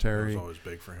cemetery. That was always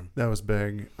big for him. That was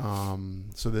big.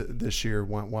 So this year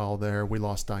went well there. We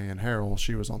lost Diane Harrell.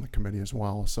 She was on the committee as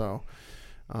well. So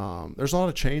there's a lot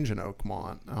of change in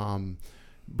Oakmont.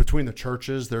 Between the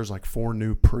churches, there's like 4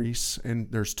 new priests,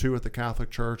 and there's 2 at the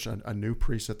Catholic Church, a new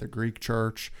priest at the Greek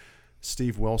Church.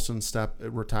 Steve Wilson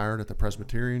retired at the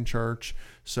Presbyterian Church.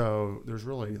 So there's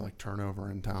really like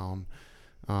turnover in town.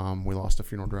 We lost a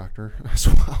funeral director as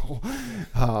well.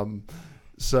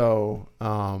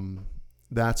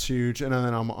 That's huge. And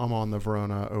then I'm on the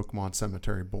Verona Oakmont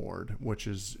Cemetery Board, which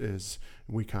is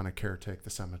we kind of caretake the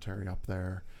cemetery up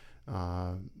there,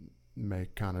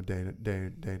 make kind of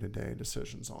day-to-day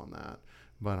decisions on that.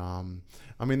 But,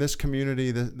 this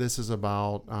community, this is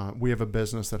about, we have a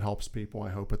business that helps people, I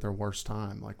hope, at their worst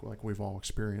time, like we've all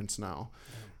experienced now.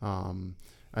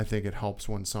 I think it helps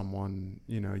when someone,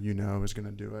 is going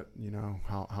to do it,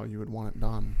 how you would want it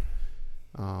done.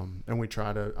 And we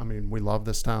try to, we love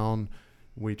this town.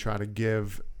 We try to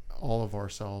give all of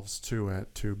ourselves to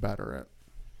it to better it.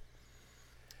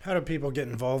 How do people get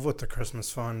involved with the Christmas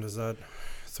Fund? Is that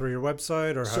through your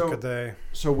website, or how could they?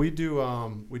 So we do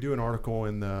an article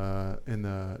in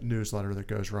the newsletter that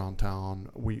goes around town.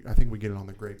 I think we get it on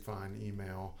the Grapevine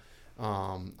email.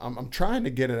 I'm trying to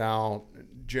get it out.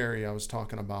 Jerry, I was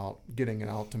talking about getting it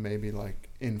out to maybe like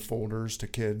in folders to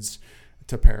kids,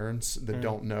 to parents that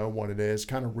don't know what it is,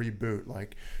 kind of reboot,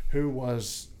 like who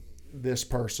was this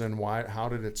person, why, how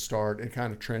did it start? It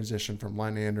kind of transitioned from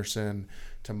Len Anderson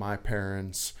to my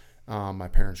parents. My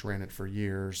parents ran it for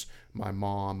years. My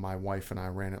wife and I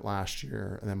ran it last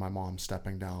year, and then my mom's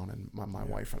stepping down, and my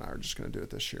wife and I are just going to do it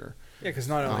this year. Yeah, because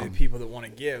not only the people that want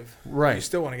to give, right, you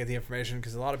still want to get the information,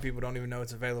 because a lot of people don't even know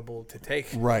it's available to take.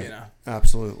 Right,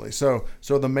 absolutely. So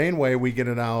the main way we get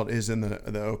it out is in the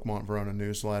Oakmont Verona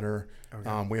newsletter.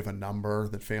 Okay. We have a number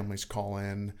that families call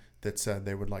in that said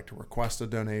they would like to request a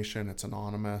donation. It's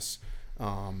anonymous,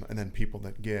 and then people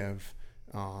that give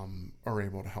are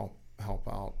able to help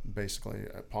out, basically,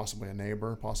 possibly a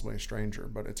neighbor, possibly a stranger,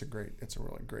 but it's a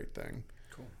really great thing.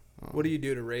 Cool. What do you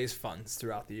do to raise funds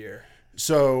throughout the year?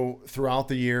 So throughout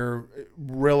the year,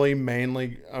 really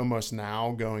mainly almost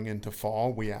now going into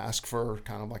fall, we ask for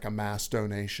kind of like a mass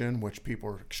donation, which people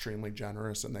are extremely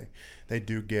generous, and they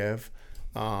do give.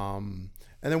 And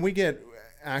then we get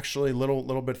actually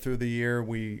little bit through the year,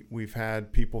 we've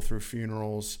had people through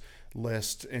funerals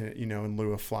list, in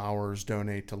lieu of flowers,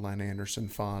 donate to Len Anderson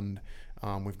Fund.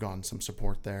 We've gotten some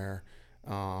support there.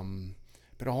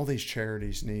 But all these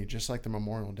charities need, just like the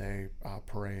Memorial Day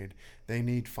parade, they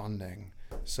need funding.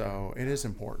 So it is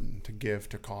important to give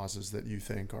to causes that you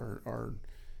think are.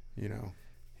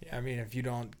 Yeah, if you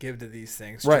don't give to these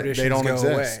things, right, traditions they don't go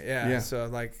exist. away. Yeah. So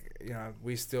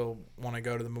we still want to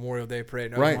go to the Memorial Day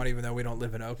parade in Oakmont, even though we don't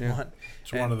live in Oakmont. Yeah.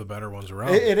 It's one of the better ones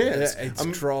around. It is. It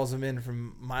draws them in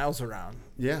from miles around.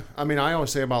 Yeah. I always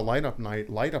say about Light Up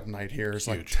Night here is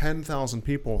like 10,000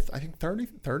 people. I think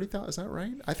 30,000. Is that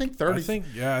right? I think 30. I think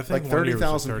like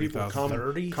 30,000 people come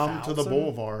to the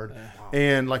boulevard. Yeah. Wow.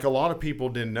 And like a lot of people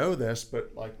didn't know this,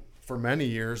 but like for many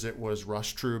years it was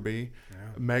Rush Truby. Yeah.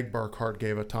 Meg Burkhart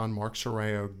gave a ton. Mark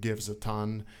Sorreo gives a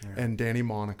ton. Yeah. And Danny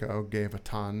Monaco gave a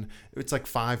ton. It's like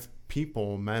 5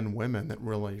 people, men, women, that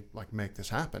really like make this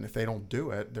happen. If they don't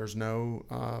do it, there's no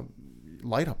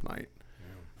light up night.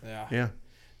 Yeah.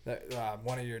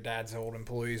 One of your dad's old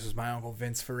employees was my uncle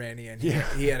Vince Ferrani, and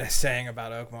he had a saying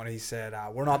about Oakmont. He said,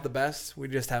 "We're not the best. We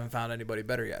just haven't found anybody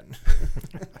better yet."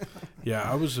 Yeah,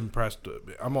 I was impressed.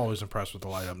 I'm always impressed with the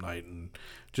light up night, and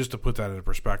just to put that into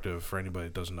perspective for anybody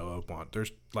that doesn't know Oakmont,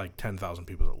 there's like 10,000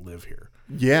 people that live here.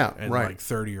 Yeah, and right. like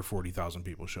 30 or 40,000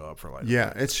 people show up for light up.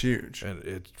 Yeah, it's huge, and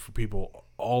it's for people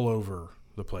all over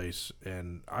the place.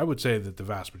 And I would say that the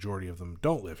vast majority of them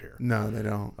don't live here. No, they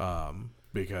don't.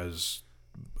 Because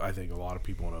I think a lot of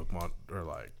people in Oakmont are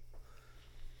like,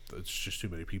 it's just too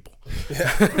many people.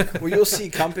 Yeah. Well, you'll see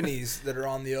companies that are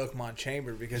on the Oakmont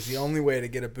Chamber, because the only way to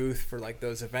get a booth for like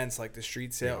those events, like the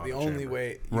street sale, the only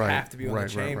way you have to be on the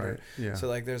Chamber. Right. Yeah. So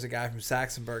like, there's a guy from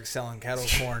Saxonburg selling kettle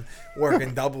corn,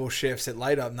 working double shifts at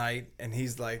light up night, and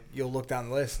he's like, you'll look down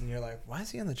the list and you're like, why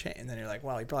is he on the chain? And then you're like,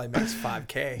 well, he probably makes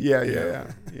 $5K.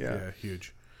 Yeah,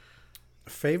 huge.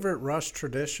 Favorite Rush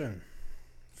tradition,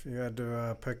 if you had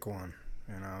to pick one.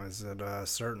 You know, is it a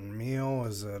certain meal?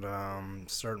 Is it a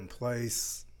certain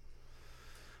place?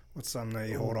 What's something that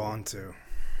you hold on to?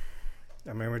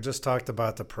 I mean, we just talked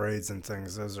about the parades and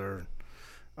things. Those are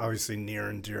obviously near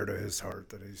and dear to his heart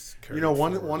that he's carried. You know,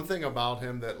 one forward. thing about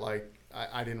him that like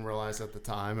I didn't realize at the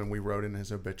time, and we wrote in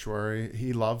his obituary,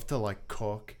 he loved to like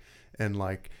cook and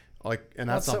like and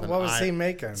that's something. What was he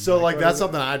making? So like that's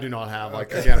something I do not have.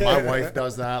 Like again, my wife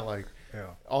does that. Like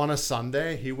on a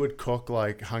Sunday, he would cook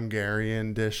like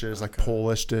Hungarian dishes, like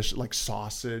Polish dish, like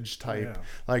sausage type.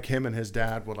 Like him and his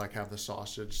dad would like have the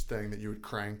sausage thing that you would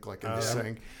crank like in the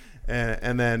sink,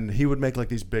 and then he would make like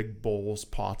these big bowls,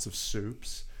 pots of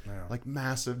soups. Like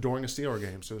massive during a Steeler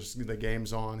game. So the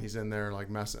game's on, he's in there like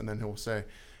and then he'll say,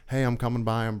 hey, I'm coming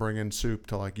by, I'm bringing soup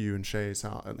to like you and Shay's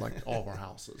house, like all of our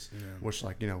houses, which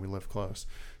like, you know, we live close.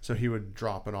 So he would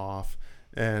drop it off,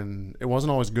 and it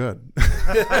wasn't always good.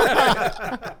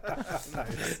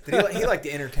 Did he like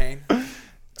to entertain?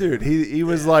 Dude, he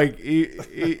was like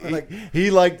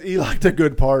he liked a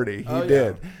good party. He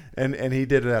did. And he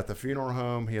did it at the funeral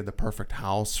home. He had the perfect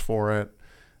house for it.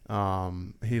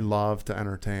 He loved to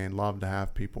entertain, loved to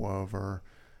have people over.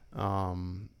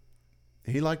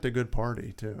 He liked a good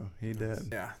party too. He did.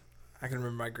 Yeah, I can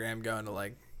remember my gram going to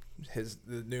like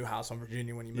the new house on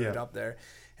Virginia when he moved up there,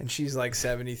 and she's like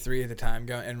 73 at the time,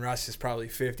 and Russ is probably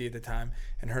 50 at the time,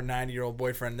 and her 90-year-old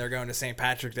boyfriend, they're going to St.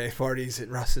 Patrick's Day parties at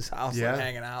Russ's house, like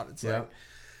hanging out. It's like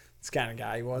it's kind of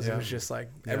guy he was. It was just like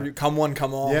come one,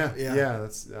 come all. Yeah.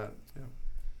 That's that.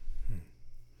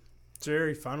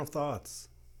 Jerry, final thoughts.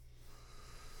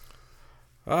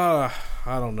 I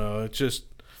don't know. It's just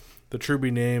the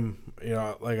Truby name. You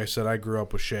know, like I said, I grew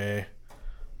up with Shay.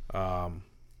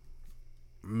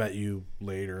 Met you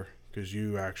later because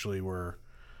you actually were,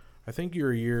 I think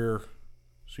you're a year.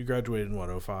 So you graduated in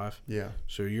what, 05? Yeah.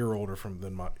 So you're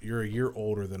a year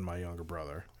older than my younger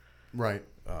brother. Right.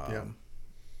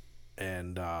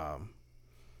 And I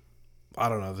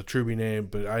don't know the Truby name,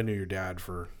 but I knew your dad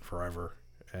for forever,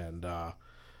 and I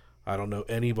don't know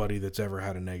anybody that's ever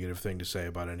had a negative thing to say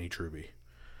about any Truby.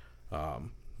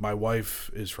 My wife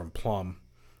is from Plum,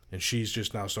 and she's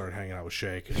just now started hanging out with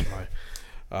Shay because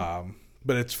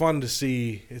but it's fun to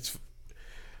see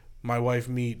my wife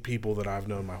meet people that I've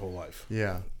known my whole life.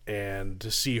 Yeah. And to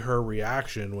see her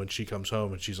reaction when she comes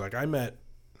home and she's like, I met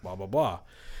blah, blah, blah.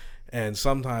 And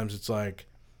sometimes it's like,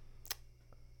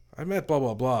 I met blah,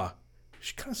 blah, blah.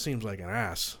 She kind of seems like an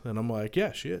ass. And I'm like,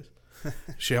 yeah, she is.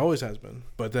 She always has been.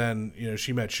 But then, you know,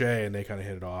 she met Shay and they kind of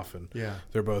hit it off. And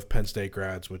they're both Penn State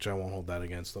grads, which I won't hold that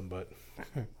against them. But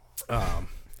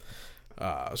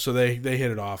so they hit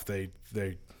it off.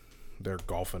 They're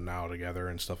golfing now together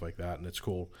and stuff like that, and it's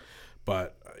cool.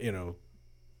 But, you know,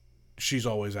 she's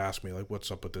always asked me, like,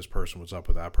 what's up with this person? What's up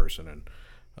with that person? And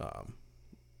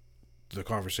the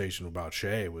conversation about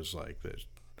Shay was like, there's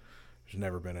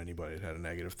never been anybody that had a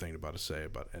negative thing to say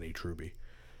about any Truby.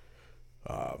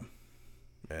 You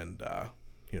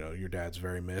know, your dad's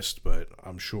very missed, but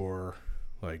I'm sure,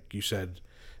 like you said,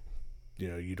 you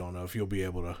know, you don't know if you'll be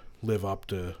able to live up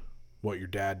to what your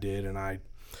dad did, and I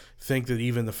think that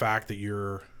even the fact that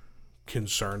you're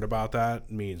concerned about that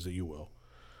means that you will.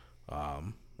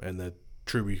 And that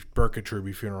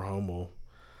Burket-Truby Funeral Home will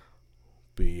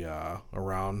be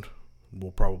around.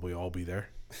 We'll probably all be there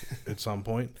at some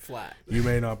point. Flat. You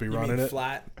may not be running it.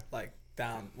 Flat, like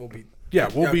down. We'll be. Yeah,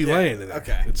 we'll be laying in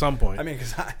there at some point. I mean,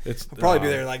 because I'll probably be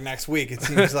there like next week. It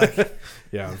seems like.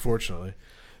 Yeah, unfortunately,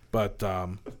 but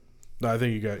no, I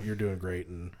think you're doing great,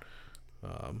 and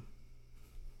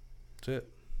That's it.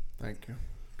 Thank you.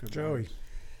 Good Joey. words.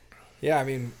 Yeah, I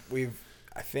mean,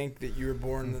 I think that you were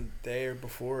born the day or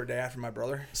before or day after my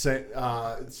brother. Is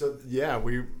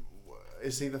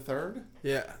he the third?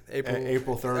 Yeah,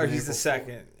 April 3rd. Or and he's the April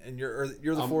second, and you're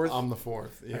the fourth. I'm the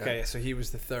fourth. Yeah. Okay, so he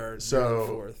was the third. So you're the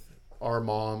fourth. Our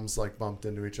moms like bumped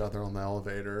into each other on the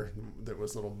elevator. That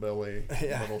was little Billy,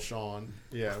 little Sean.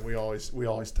 Yeah, we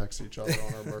always text each other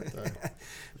on our birthday.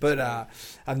 But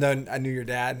I knew your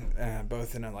dad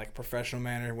both in a like professional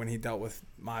manner when he dealt with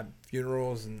my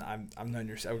funerals, and I've known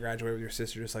I graduated with your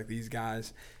sister just like these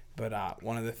guys. But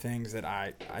one of the things that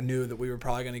I knew that we were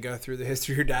probably going to go through the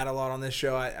history of your dad a lot on this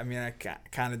show. I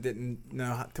kind of didn't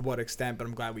know to what extent, but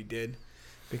I'm glad we did,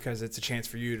 because it's a chance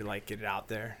for you to like get it out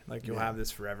there. Like you'll have this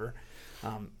forever.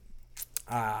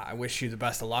 I wish you the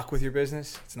best of luck with your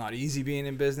business. It's not easy being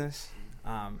in business.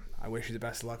 I wish you the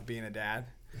best of luck being a dad,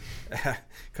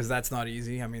 because that's not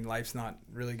easy. I mean, life's not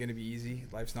really going to be easy.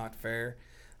 Life's not fair.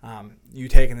 You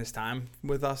taking this time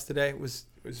with us today was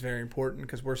very important,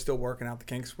 because we're still working out the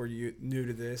kinks. We're new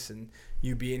to this, and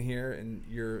you being here, and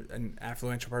you're an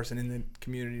affluential person in the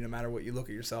community. No matter what you look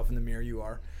at yourself in the mirror, you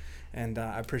are. And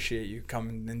I appreciate you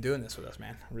coming and doing this with us,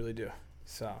 man. I really do.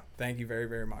 So thank you very,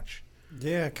 very much.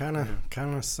 Yeah, kind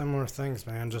of similar things,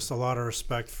 man. Just a lot of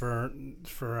respect for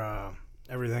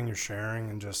everything you're sharing,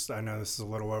 and just I know this is a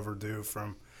little overdue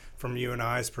from you and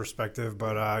I's perspective,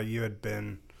 but you had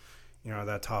been,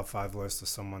 that top 5 list of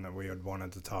someone that we had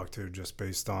wanted to talk to, just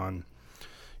based on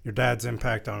your dad's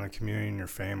impact on the community and your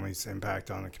family's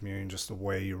impact on the community, and just the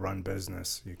way you run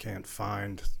business. You can't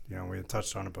find, we had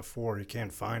touched on it before, you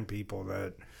can't find people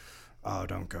that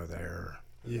don't go there.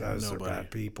 Those are bad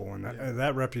people, and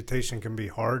that reputation can be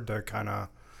hard to kind of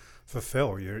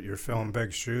fulfill. You're filling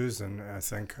big shoes, and I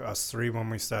think us three,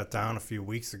 when we sat down a few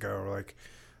weeks ago, were like,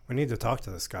 we need to talk to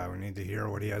this guy. We need to hear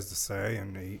what he has to say,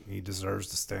 and he deserves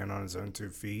to stand on his own 2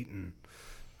 feet. And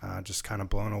just kind of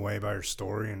blown away by your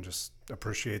story, and just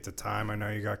appreciate the time. I know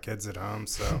you got kids at home,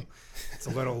 so it's a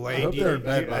little late. I hope they're in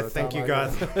bed by I the think time you I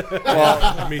got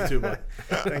Well, me too, but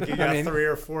I think you got 3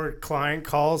 or 4 client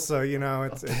calls, so it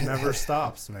never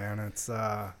stops, man. It's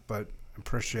but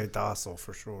appreciate the hustle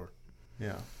for sure.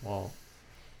 Yeah. Well,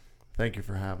 thank you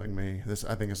for having me.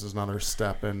 I think this is another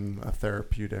step in a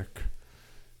therapeutic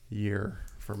year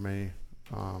for me.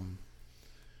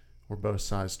 We're both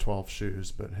size 12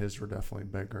 shoes, but his were definitely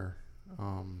bigger.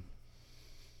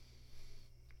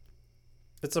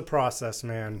 It's a process,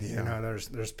 man. Yeah.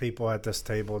 There's people at this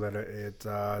table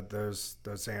that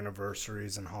those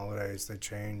anniversaries and holidays, they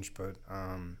change, but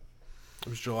it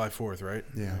was July 4th, right?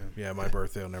 Yeah. Yeah, my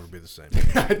birthday will never be the same.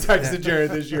 I texted Jared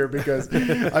this year because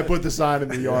I put the sign in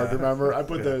the yard, remember? I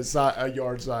put a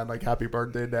yard sign like "Happy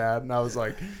Birthday, Dad," and I was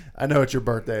like, I know it's your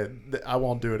birthday. I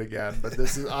won't do it again, but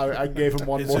this is I gave him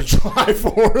one more July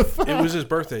 4th. It was his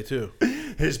birthday, too.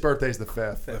 His birthday's the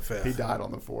 5th. The 5th. He died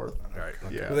on the 4th. Right.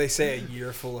 Okay. Yeah. Well, they say a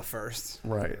year full of firsts.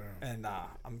 Right. And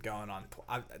I'm going on.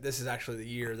 This is actually the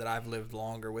year that I've lived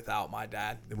longer without my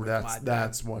dad.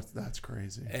 That's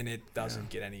crazy. And it doesn't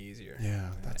get any easier. Yeah,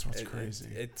 that's what's crazy.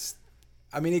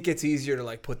 It gets easier to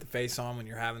like put the face on when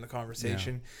you're having the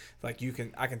conversation. Yeah. Like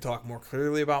I can talk more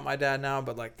clearly about my dad now,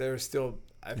 but like there's still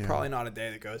probably not a day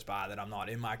that goes by that I'm not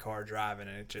in my car driving,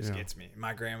 and it just gets me.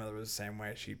 My grandmother was the same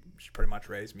way. She pretty much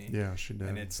raised me. Yeah, she did.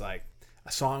 And it's like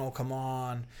a song will come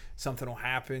on, something will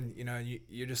happen.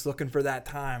 You're just looking for that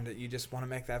time that you just want to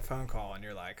make that phone call, and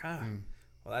you're like,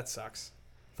 well, that sucks.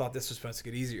 Thought this was supposed to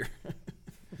get easier.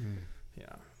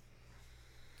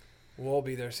 We'll all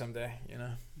be there someday.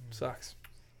 Sucks.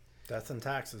 Death and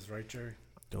taxes, right, Jerry?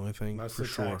 The only thing Mostly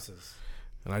for sure. Taxes.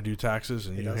 And I do taxes,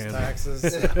 and he you does handle taxes.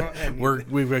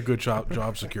 We've got good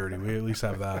job security. We at least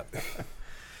have that.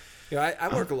 I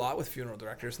work a lot with funeral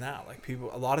directors now. Like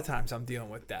a lot of times I'm dealing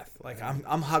with death. Like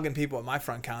I'm hugging people at my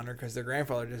front counter because their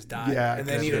grandfather just died, and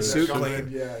they need a suit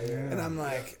cleaned. And I'm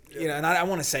like, and I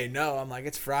want to say no. I'm like,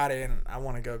 it's Friday and I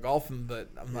want to go golfing, but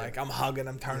I'm like, I'm hugging,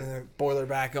 I'm turning the boiler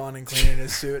back on and cleaning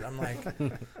his suit. I'm like,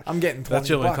 I'm getting $20. That's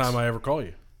the only time I ever call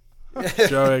you.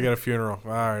 Joey, I got a funeral.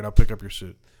 All right, I'll pick up your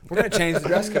suit. We're gonna change the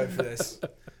dress code for this.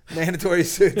 Mandatory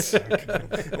suits.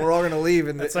 We're all gonna leave,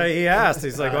 and that's why he asked.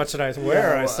 He's like, "What should I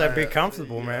wear?" I said, "Be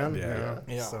comfortable, man."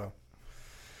 Yeah. So,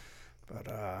 but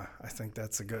I think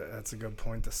that's a good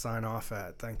point to sign off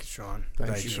at. Thank you, Sean.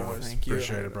 Thank you, Sean. Thank you.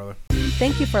 Appreciate it, brother.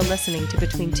 Thank you for listening to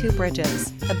Between Two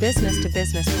Bridges, a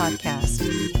business-to-business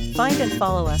podcast. Find and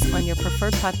follow us on your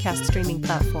preferred podcast streaming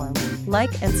platform.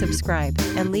 Like and subscribe,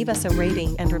 and leave us a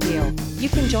rating and review. You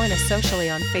can join us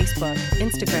socially on Facebook,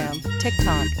 Instagram,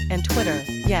 TikTok, and Twitter.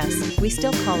 Yes, we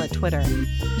still call it Twitter.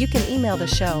 You can email the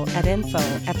show at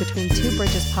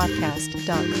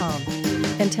info@betweentwobridgespodcast.com.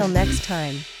 Until next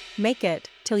time, make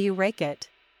it till you rake it.